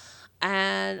up,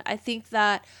 and I think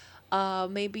that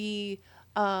maybe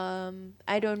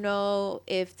I don't know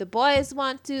if the boys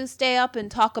want to stay up and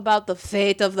talk about the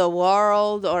fate of the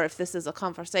world, or if this is a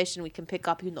conversation we can pick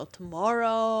up,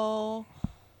 tomorrow.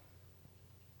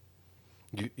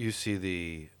 You see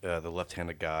the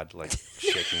left-handed god like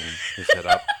shaking his head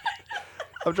up.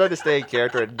 I'm trying to stay in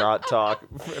character and not talk.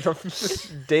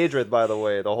 Daedrith, by the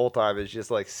way, the whole time is just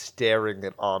like staring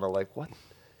at Anna like, what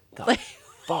the Like-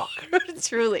 fuck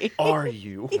Truly. are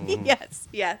you? Yes,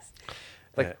 yes.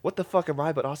 Like, what the fuck am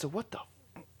I? But also, what the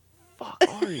fuck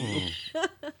are you?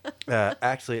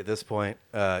 Actually, at this point,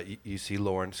 you see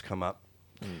Lawrence come up,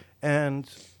 and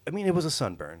I mean, it was a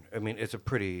sunburn. I mean, it's a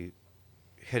pretty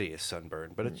hideous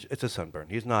sunburn, but it's a sunburn.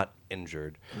 He's not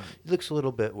injured. He looks a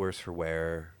little bit worse for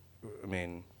wear. I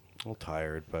mean, a little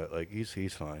tired, but like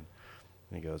he's fine.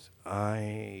 And he goes,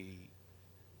 I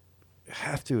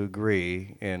have to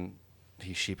agree, and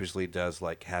he sheepishly does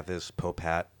like have his Pope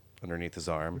hat underneath his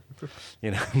arm.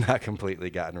 Not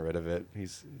completely gotten rid of it.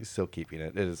 He's still keeping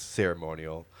it. It is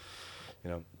ceremonial.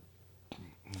 It's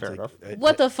Fair like, enough.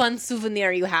 What a fun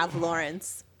souvenir you have,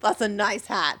 Lawrence. That's a nice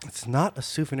hat. It's not a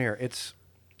souvenir.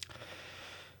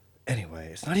 Anyway,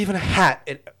 it's not even a hat.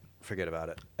 Forget about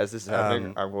it. As this is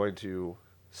happening, I'm going to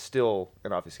still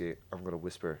and obfuscate. I'm going to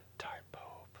whisper, "Time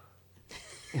Pope."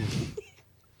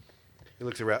 He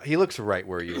looks around. He looks right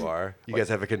where you are. You guys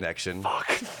have a connection.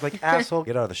 Fuck. Like, asshole,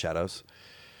 get out of the shadows.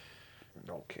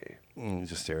 Okay. He's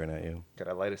just staring at you. Can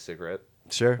I light a cigarette?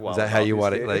 Sure. Wow, Is that how you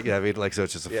want it? obfuscate. So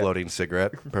it's just a Yeah. floating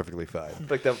cigarette. Perfectly fine.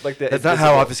 Like the That's not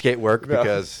how obfuscate work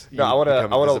because No, I you want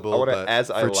become invisible, to but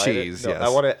as I for light cheese, it. No, yes. I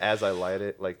want to as I light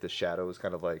it, like the shadows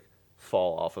kind of like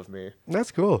fall off of me,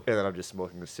 That's cool. and then I'm just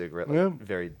smoking the cigarette, like Yeah.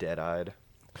 very dead-eyed.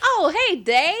 Oh, hey,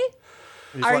 Day.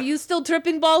 He's Are like- you still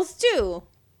tripping balls too?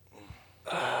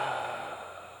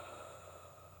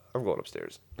 I'm going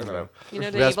upstairs. And then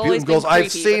Dave, Rasputin always been goes,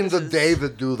 I've creepy, seen but the this is-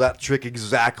 David do that trick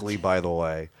exactly, by the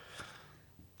way.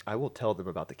 I will tell them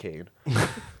about the cane.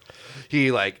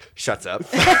 He like shuts up.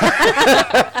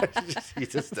 He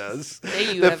just does.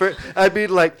 There you The have- I mean,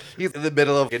 like he's in the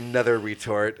middle of another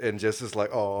retort and just is like,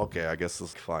 "Oh, okay, I guess this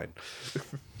is fine."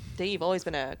 You've always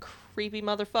been a creepy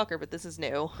motherfucker, but this is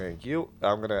new. Thank you.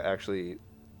 I'm gonna actually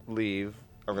leave.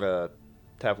 I'm gonna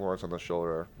tap Lawrence on the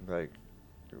shoulder, like,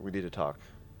 we need to talk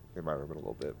in my room in a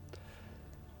little bit.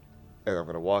 And I'm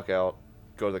gonna walk out,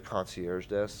 go to the concierge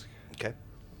desk. Okay.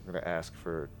 I'm gonna ask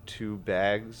for 2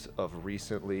 bags of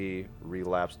recently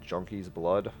relapsed junkie's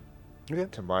blood Okay.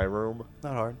 to my room.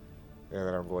 Not hard. and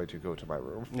then I'm going to go to my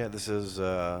room. Yeah, this is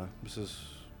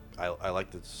I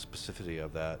like the specificity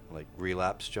of that, like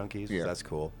relapse junkies. Yeah. That's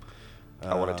cool.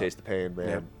 I want to taste the pain, man.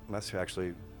 Yeah, that's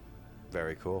actually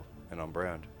very cool and on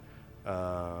brand.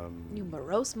 You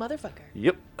morose motherfucker.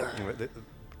 Yep. Anyway,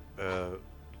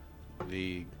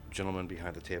 the gentleman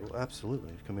behind the table,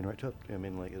 absolutely, coming right up. I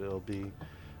mean, like it'll be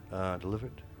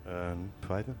delivered in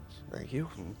 5 minutes. Thank you.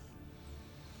 Mhm.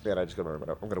 Yeah, and I just got I'm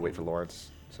going to wait for Lawrence.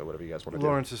 So whatever you guys want to do.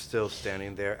 Lawrence is still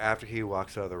standing there. After he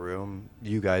walks out of the room,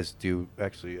 you guys do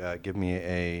actually give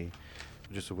me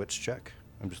just a wits check.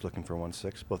 I'm just looking for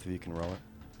 1/6. Both of you can roll it.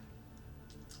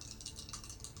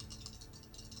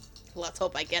 Let's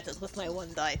hope I get it with my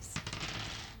 1 dice.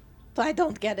 But I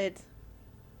don't get it.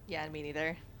 Yeah, me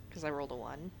neither. Because I rolled a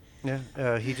 1.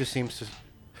 Yeah, he just seems to.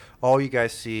 All you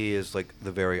guys see is like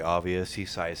the very obvious. He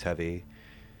sighs heavy,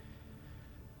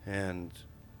 and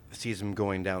sees him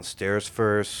going downstairs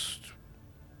first.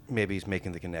 Maybe he's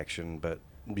making the connection, but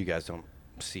you guys don't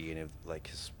see any of like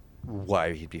his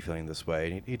why he'd be feeling this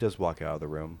way. And he does walk out of the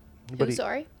room. Who,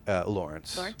 sorry?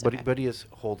 Lawrence. Lawrence, But okay. but he is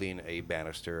holding a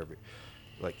banister,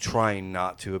 like trying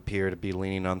not to appear to be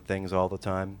leaning on things all the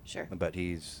time. Sure. But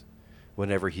he's,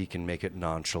 whenever he can make it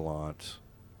nonchalant,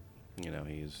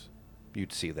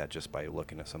 you'd see that just by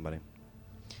looking at somebody.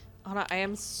 Anna, I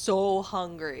am so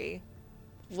hungry.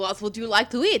 What would you like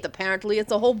to eat? Apparently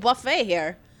it's a whole buffet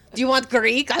here. Do you want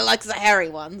Greek? I like Sahari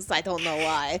ones. I don't know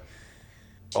why.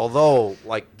 Although,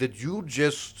 like, did you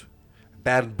just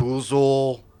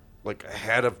bamboozle like a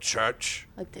head of church?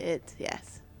 I did,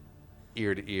 yes.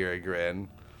 Ear to ear grin.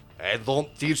 I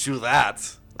don't teach you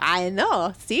that. I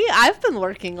know. See, I've been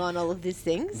working on all of these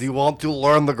things. Do you want to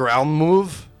learn the ground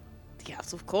move?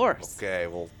 Yes, of course. Okay,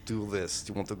 well, do this.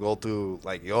 Do you want to go to,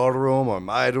 like, your room or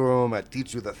my room? I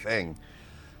teach you the thing.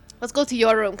 Let's go to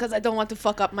your room, because I don't want to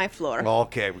fuck up my floor.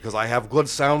 Okay, because I have good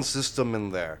sound system in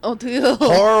there. Oh, do you?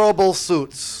 Horrible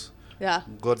suits. Yeah.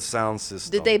 Good sound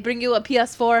system. Did they bring you a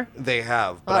PS4? They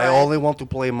have, but All I right. only want to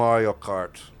play Mario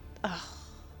Kart.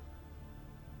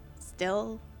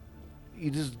 Still?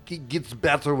 It gets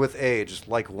better with age,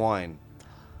 like wine.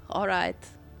 All right.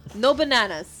 No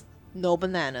bananas. No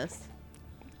bananas.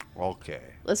 Okay.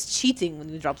 That's cheating when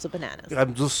you drop some bananas.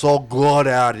 I'm just so good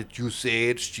at it. You say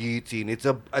it's cheating. It's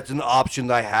an option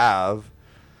I have.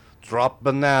 Drop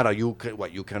banana. You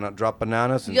cannot drop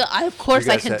bananas? And Yeah, of course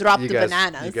you I guys can ha- drop you the guys-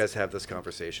 bananas. You guys have this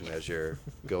conversation as you're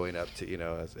going up to,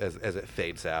 as it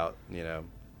fades out,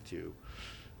 to,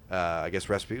 I guess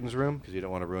Rasputin's room, because you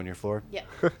don't want to ruin your floor. Yeah.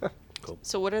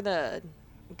 So what are the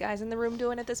guys in the room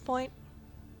doing at this point?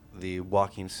 The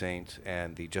Walking Saint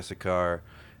and the Jessica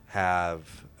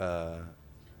have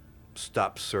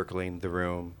stopped circling the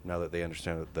room now that they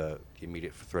understand that the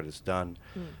immediate threat is done.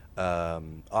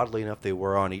 Oddly enough, they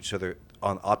were on each other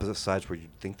on opposite sides where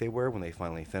you'd think they were when they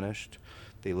finally finished.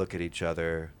 They look at each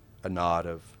other, a nod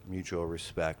of mutual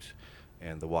respect,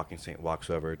 and the Walking Saint walks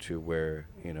over to where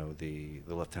the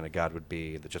Lieutenant God would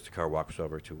be. The Justicar walks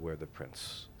over to where the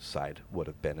Prince side would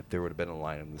have been if there would have been a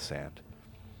line in the sand.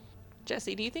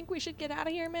 Jesse, do you think we should get out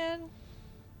of here, man?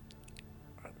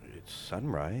 It's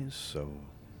sunrise, so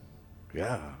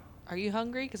yeah. Are you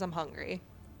hungry? Because I'm hungry.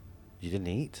 You didn't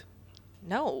eat.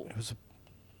 No. It was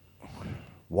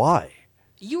why?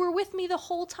 You were with me the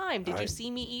whole time. Did I- you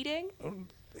see me eating?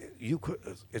 You could.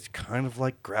 It's kind of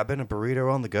like grabbing a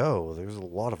burrito on the go. There's a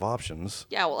lot of options.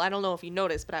 Yeah, well, I don't know if you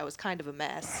noticed, but I was kind of a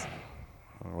mess.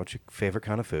 What's your favorite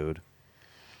kind of food?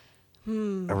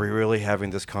 Are we really having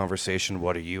this conversation?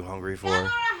 What are you hungry for?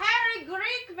 Harry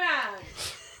Greek man.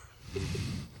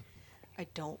 I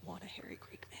don't want a hairy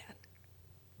Greek man.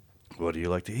 What do you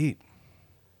like to eat?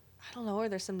 I don't know. Are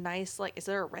there some nice, is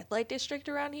there a red light district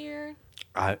around here?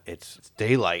 It's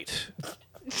daylight.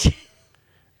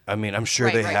 I mean, I'm sure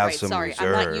they have some Sorry, reserves.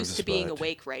 I'm not used to being but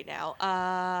awake right now.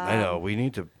 I know. We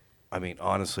need to. I mean,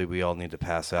 honestly, we all need to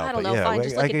pass out. I don't but know. yeah, Fine,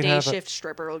 just like a can day have shift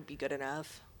stripper would be good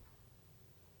enough.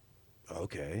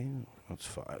 Okay, that's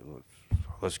fine.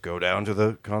 Let's go down to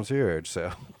the concierge.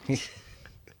 So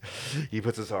he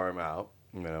puts his arm out,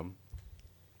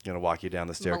 gonna walk you down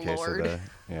the staircase. Lord.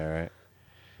 Yeah, right.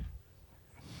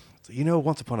 So,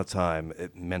 once upon a time,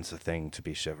 it meant a thing to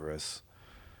be chivalrous.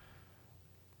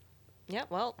 Yeah,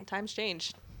 well, times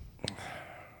changed.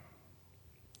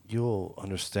 You'll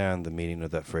understand the meaning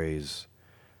of that phrase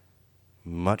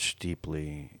much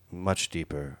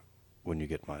deeper when you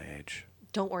get my age.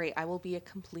 Don't worry, I will be a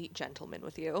complete gentleman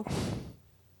with you.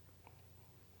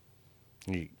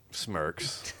 He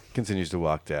smirks, continues to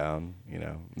walk down.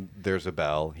 There's a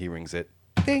bell. He rings it.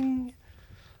 Ding!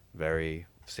 Very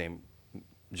same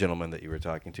gentleman that you were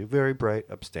talking to. Very bright,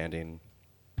 upstanding,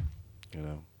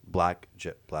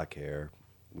 jet black hair.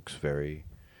 Looks very.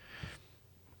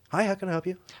 Hi, how can I help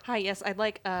you? Hi, yes, I'd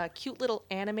like a cute little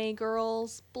anime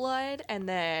girl's blood, and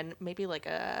then maybe like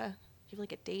a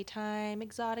daytime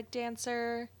exotic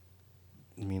dancer.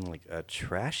 You mean like a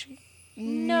trashy?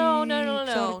 No,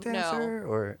 exotic dancer,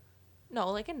 or No,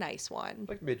 like a nice one.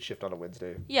 Like mid shift on a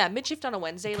Wednesday. Yeah, mid-shift on a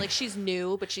Wednesday. Like, she's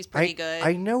new, but she's pretty good.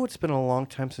 I know it's been a long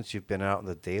time since you've been out in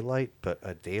the daylight, but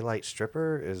a daylight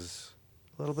stripper is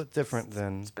a little bit different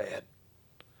than. It's bad.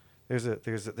 There's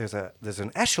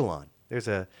an echelon. There's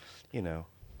a, you know.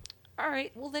 All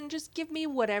right, well, then just give me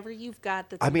whatever you've got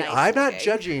that's I mean, nice I'm not looking.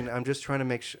 judging. I'm just trying to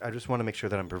make. I just want to make sure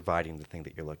that I'm providing the thing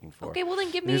that you're looking for. Okay, well, then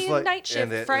give There's me like- night shift,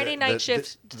 and the- Friday the- night the-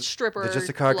 shift stripper The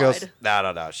Justicar blood. goes,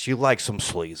 no. She likes some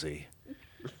sleazy.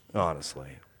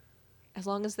 Honestly. As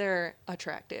long as they're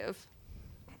attractive.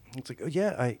 It's like, oh,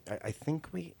 yeah, I think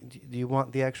we. Do you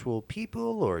want the actual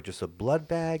people or just a blood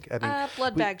bag? I mean,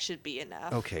 Blood bag should be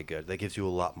enough. okay, good. That gives you a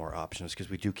lot more options because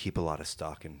we do keep a lot of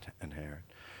stock in hair.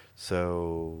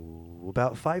 So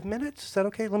about 5 minutes. Is that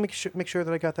okay? Let me make sure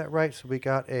that I got that right. So we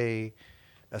got a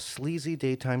sleazy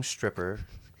daytime stripper.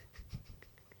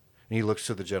 And he looks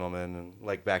to the gentleman and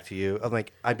like back to you. I'm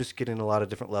like, I'm just getting a lot of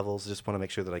different levels. Just want to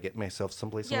make sure that I get myself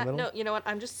someplace Yeah, in the middle. no, you know what?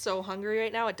 I'm just so hungry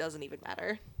right now. It doesn't even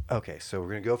matter. Okay, so we're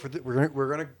gonna go for the we're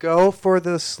gonna go for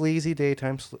the sleazy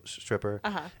daytime stripper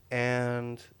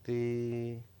and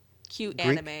the Cute Greek?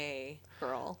 anime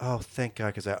girl. oh thank God,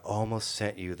 because I almost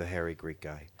sent you the hairy Greek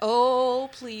guy. Oh,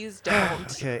 please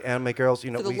don't. Okay, anime girls,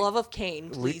 you know For the we, love of Cain,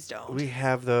 we- please don't. We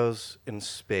have those in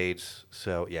spades,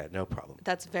 so yeah, no problem.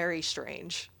 That's very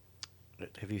strange.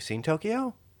 Have you seen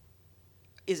Tokyo?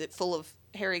 Is it full of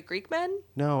hairy Greek men?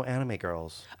 No, anime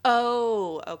girls.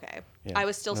 Oh, okay. Yeah, I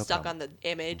was still no stuck problem. on the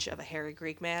image of a hairy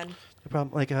Greek man. No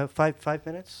problem. Like 5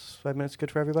 minutes. 5 minutes good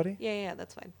for everybody. Yeah,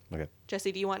 that's fine. Okay.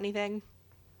 Jesse, do you want anything?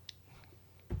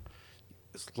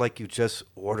 It's like you just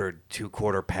ordered 2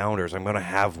 quarter pounders. I'm gonna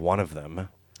have one of them.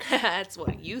 That's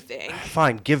what you think.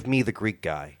 Fine, give me the Greek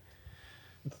guy.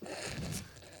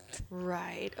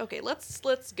 Right. Okay, let's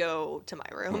go to my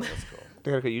room. That's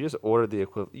cool. Okay, you just ordered the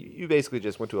equivalent. You basically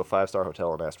just went to a 5-star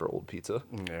hotel and asked for old pizza.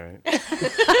 All right.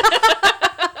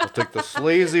 I'll take the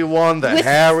sleazy one, the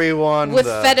hairy one, With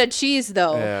the feta cheese,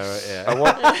 though. Yeah, right,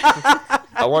 yeah.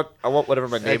 I want whatever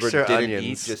my neighbor Extra didn't onions.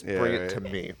 eat. Just Yeah, bring it right. to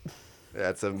me.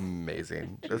 That's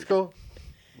amazing. That's cool.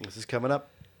 This is coming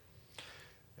up.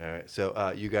 All right.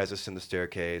 So you guys ascend the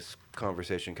staircase.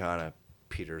 Conversation kind of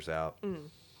peters out.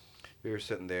 We were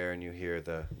sitting there, and you hear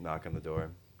the knock on the door.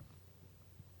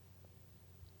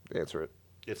 Answer it.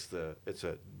 It's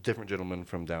a different gentleman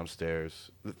from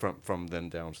downstairs, from then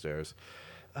downstairs.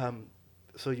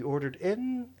 So you ordered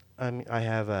in. I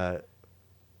have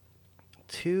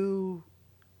 2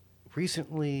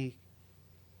 recently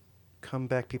come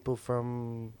back people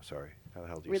from. Sorry, how the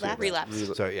hell do you say that?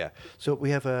 Relapse. Sorry, yeah. So we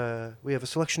have a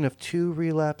selection of 2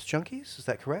 relapse junkies. Is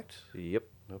that correct? Yep.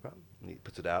 No problem. And he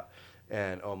puts it out,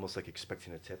 and almost like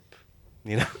expecting a tip,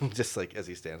 you know, just like as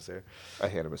he stands there. I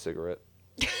hand him a cigarette.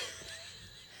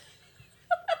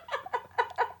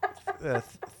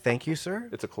 Thank you, sir.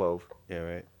 It's a clove. Yeah,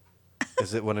 right.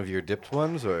 Is it one of your dipped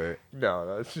ones or?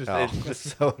 No, it's just, Oh, it's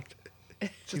just so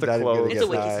just a clove. It's a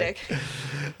wiki stick.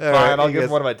 fine. I'll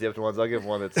give one of my dipped ones. I'll give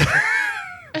one that's.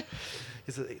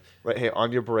 Wait, hey,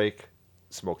 on your break,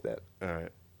 smoke that. All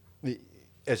right.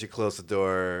 As you close the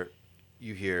door,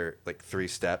 you hear like 3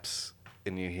 steps,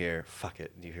 and you hear "fuck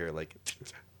it," and you hear like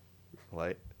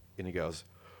light, and he goes,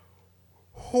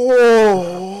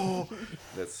 "Oh!"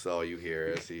 That's all you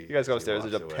hear as he. You guys go upstairs.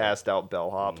 There's a walks away. passed out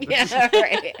bellhop. Yeah,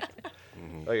 right.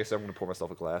 I guess I'm gonna pour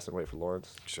myself a glass and wait for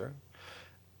Lawrence. Sure.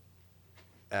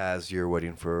 As you're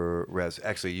waiting for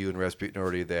actually you and Rasputin are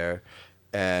already there,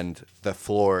 and the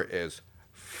floor is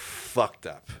fucked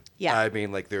up. Yeah. I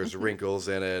mean, like there's wrinkles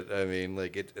in it. I mean,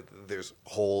 like there's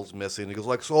holes missing. He goes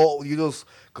like, so you just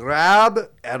grab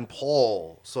and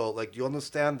pull. So like, do you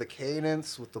understand the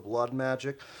cadence with the blood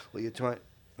magic? Well, you try,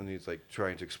 and he's like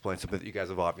trying to explain something that you guys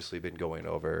have obviously been going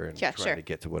over and Yeah, trying sure. to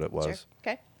get to what it was. Sure.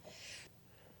 Okay.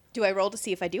 Do I roll to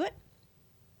see if I do it?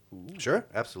 Sure,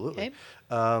 absolutely.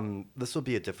 Okay. This will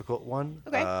be a difficult one.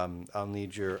 Okay. I'll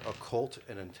need your occult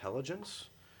and intelligence.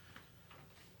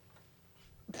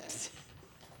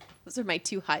 Those are my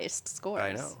 2 highest scores.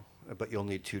 I know, but you'll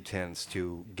need 2 10s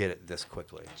to get it this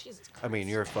quickly. Jesus I mean,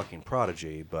 you're a fucking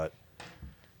prodigy, but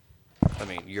I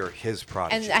mean, you're his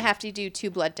prodigy. And I have to do 2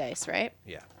 blood dice, right?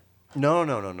 Yeah. No,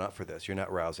 not for this. You're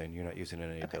not rousing. You're not using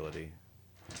any ability.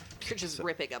 You're just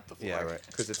ripping up the floor. Yeah, right.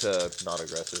 Because it's a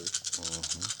non-aggressive.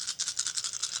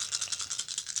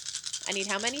 I need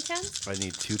how many 10s? I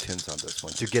need 2 10s on this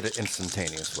one to get it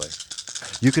instantaneously.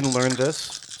 You can learn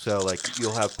this, So like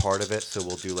you'll have part of it. So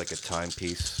we'll do like a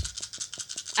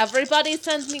timepiece. Everybody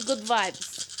sends me good vibes.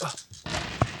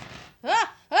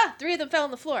 Three of them fell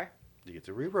on the floor. You get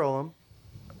to re-roll them.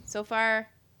 So far,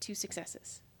 2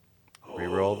 successes.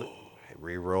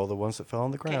 Re-roll the ones that fell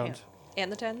on the ground.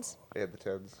 And the 10s. And the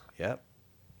 10s. Yep.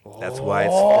 That's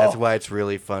why it's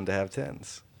really fun to have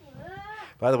 10s.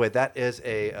 By the way, that is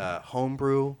a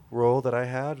homebrew roll that I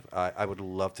had. I would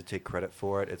love to take credit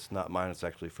for it. It's not mine. It's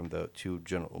actually from the 2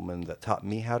 gentlemen that taught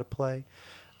me how to play.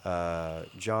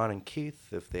 John and Keith.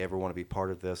 If they ever want to be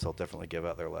part of this, I'll definitely give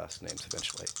out their last names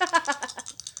eventually.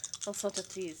 All sorts of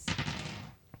teas.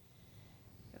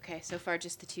 Okay, so far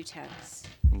just the 2 10s.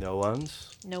 No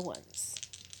ones? No ones.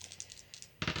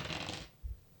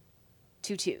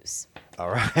 2 2s. All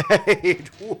right.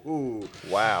 Woo.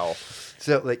 Wow.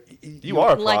 So, like, You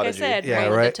are a Like I prodigy. said, Yeah,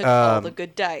 Miranda right, took all the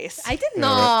good dice. I did Yeah,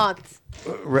 not.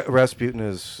 Rasputin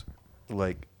is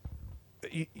like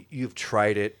you've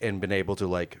tried it and been able to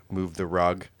like move the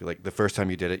rug. Like the first time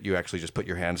you did it, you actually just put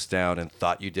your hands down and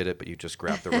thought you did it, but you just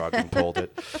grabbed the rug and pulled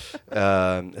it.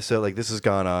 So like this has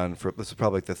gone on for this is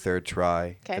probably like the 3rd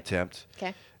try attempt.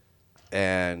 Okay.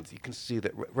 And you can see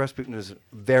that Rasputin is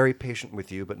very patient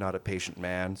with you, but not a patient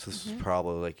man. So this is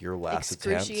probably like your last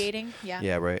attempt. Excruciating. Yeah.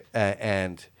 Yeah, right.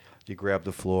 And you grab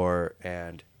the floor,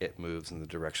 and it moves in the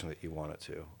direction that you want it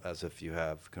to, as if you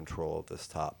have control of this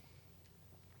top.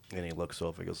 And he looks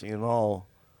over and goes, you know,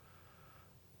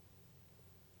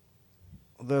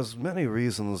 there's many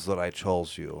reasons that I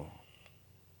chose you.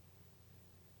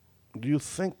 Do you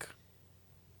think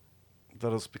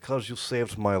that it's because you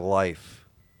saved my life?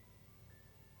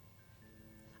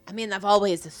 I mean, I've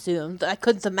always assumed. I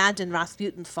couldn't imagine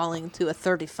Rasputin falling to a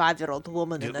 35-year-old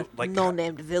woman in a Like,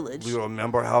 no-named village. Do you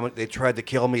remember how they tried to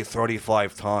kill me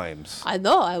 35 times? I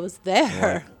know, I was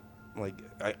there.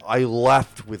 I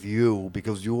left with you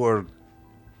because you were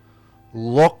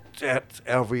looked at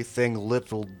everything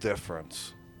little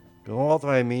different. You know what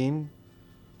I mean?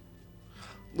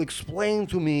 Explain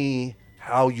to me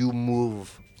how you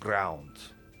move ground.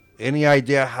 Any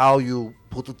idea how you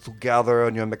put it together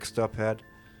in your mixed up head?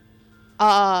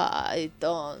 I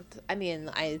don't. I mean,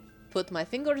 I put my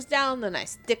fingers down and I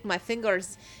stick my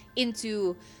fingers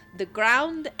into the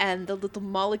ground, and the little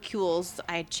molecules,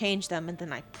 I change them and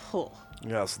then I pull.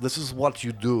 Yes, this is what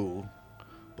you do.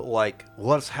 But like,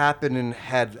 what's happening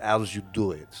head as you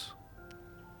do it?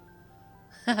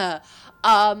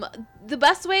 The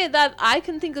best way that I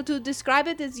can think of to describe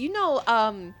it is, in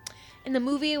the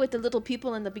movie with the little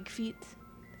people and the big feet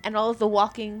and all of the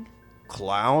walking.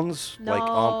 Clowns? No. Like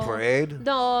on parade?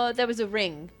 No, there was a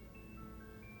ring.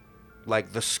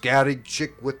 Like the scary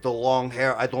chick with the long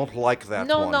hair. I don't like that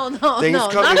No, one. no, Things no.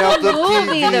 coming Not out the of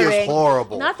movie, TV The is Ring.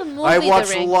 horrible. Not the movie, I The watch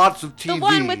Ring. lots of TV. The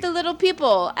one with the little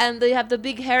people, and they have the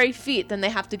big hairy feet, and they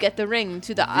have to get the ring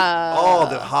to the. the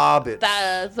Hobbits.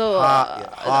 Yes.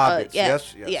 Hobbits.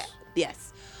 Yes.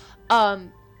 Yes.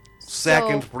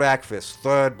 Second so- breakfast,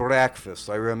 third breakfast.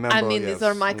 I remember. I mean, these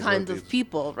are my these kinds of these-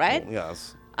 people, right?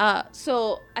 Yes.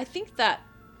 So I think that.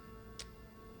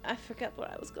 I forget where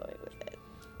I was going with it.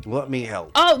 Let me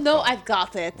help. Oh no, I've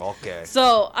got it. Okay.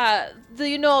 So,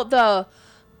 the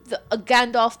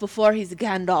Gandalf before he's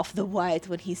Gandalf the White,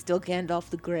 when he's still Gandalf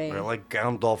the Grey. I like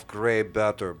Gandalf Grey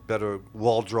better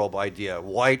wardrobe idea.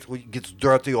 White gets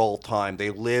dirty all the time.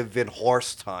 They live in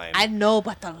horse time. I know,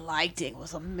 but the lighting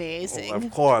was amazing.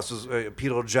 Of course, is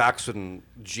Peter Jackson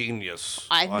genius.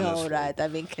 I know, honestly. right? I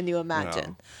mean, can you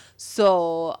imagine?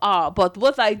 So, but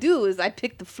what I do is I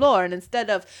pick the floor, and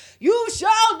instead of "You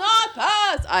shall not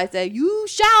pass," I say "You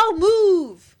shall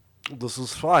move." This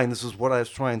is fine. This is what I was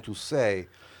trying to say.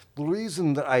 The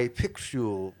reason that I picked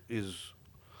you is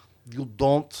you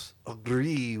don't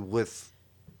agree with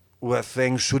where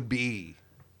things should be.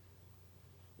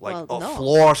 Like Well, a no.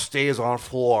 floor stays on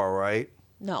floor, right?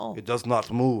 No, It does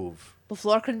not move. the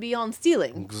floor can be on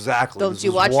ceiling. Exactly. Don't This you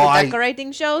is watch why the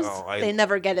decorating shows? No, They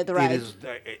never get it right. It is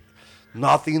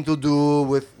nothing to do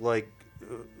with like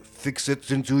fix it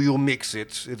until you mix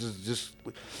it. It is just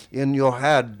in your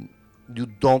head. You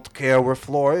don't care where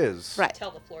floor is. Right.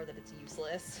 Tell the floor that it's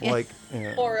useless. Like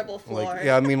yeah. Horrible floor. Like,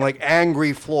 yeah, I mean, like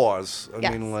angry floors. I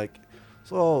Yes. mean, like,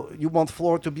 so you want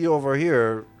floor to be over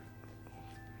here.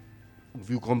 If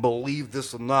you can believe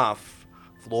this enough,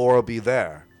 floor will be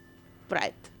there.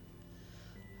 Right.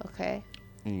 Okay.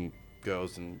 He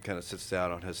goes and kind of sits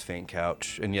down on his faint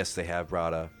couch. And yes, they have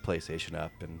brought a PlayStation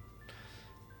up. And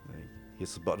he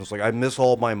hits the button. It's like, I miss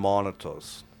all my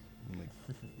monitors. I'm like,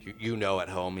 you know at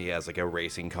home he has like a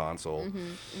racing console.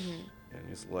 And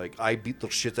he's like, I beat the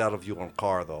shit out of you on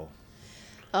car, though.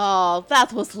 Oh,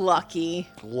 that was lucky.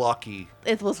 Lucky.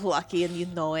 It was lucky, and you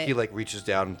know it. He like reaches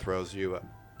down and throws you a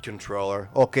controller.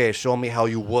 Okay, show me how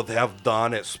you would have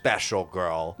done it, special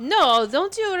girl. No,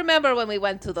 don't you remember when we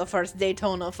went to the first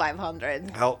Daytona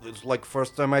 500? How it's like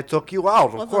first time I took you out.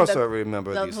 Of Wasn't course that- I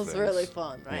remember That these was things. really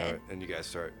fun, You know, right? and you guys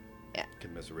start Yeah.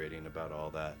 commiserating about all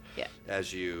that. Yeah.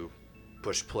 As you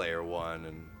push player one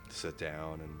and sit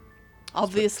down and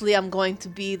Obviously, I'm going to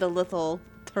be the little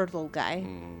turtle guy.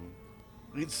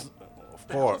 it's of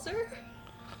course. Bowser?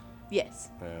 Yes.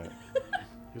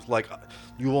 He's like,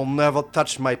 you will never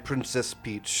touch my Princess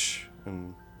Peach,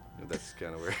 and that's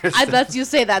kind of weird. I bet you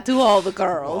say that to all the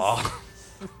girls. Aw.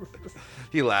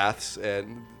 He laughs,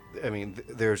 and I mean,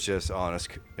 there's just honest,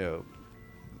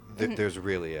 there's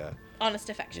really a Honest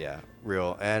affection.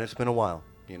 real, and it's been a while.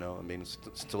 I mean,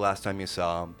 it's the last time you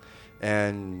saw him,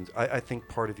 and I think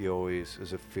part of you always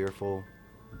is fearful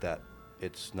that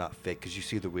it's not fake because you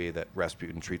see the way that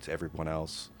Rasputin treats everyone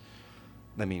else.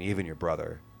 I mean, even your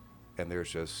brother, and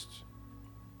it's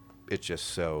just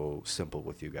so simple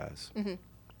with you guys.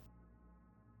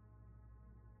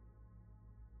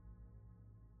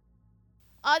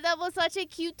 Oh, that was such a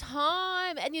cute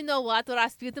time. And you know what?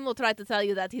 Rasputin will try to tell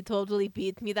you that he totally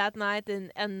beat me that night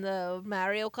in the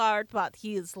Mario Kart, but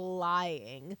he is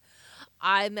lying.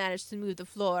 I managed to move the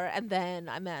floor, and then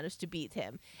I managed to beat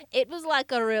him. It was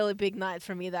like a really big night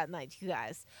for me that night, you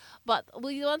guys. But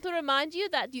we want to remind you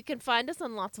that you can find us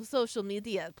on lots of social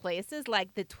media places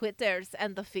like the Twitters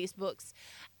and the Facebooks.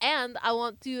 And I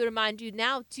want to remind you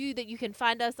now, too, that you can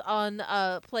find us on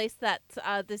a place that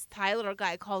this Tyler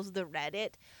guy calls the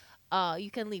Reddit.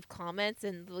 You can leave comments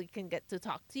and we can get to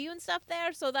talk to you and stuff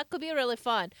there. So that could be really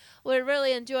fun. We're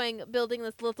really enjoying building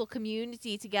this little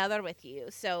community together with you.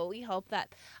 So we hope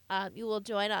that you will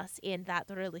join us in that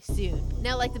really soon.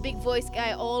 Now, like the big voice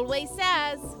guy always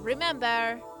says,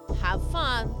 remember, have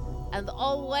fun and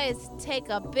always take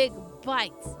a big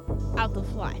bite out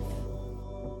of life.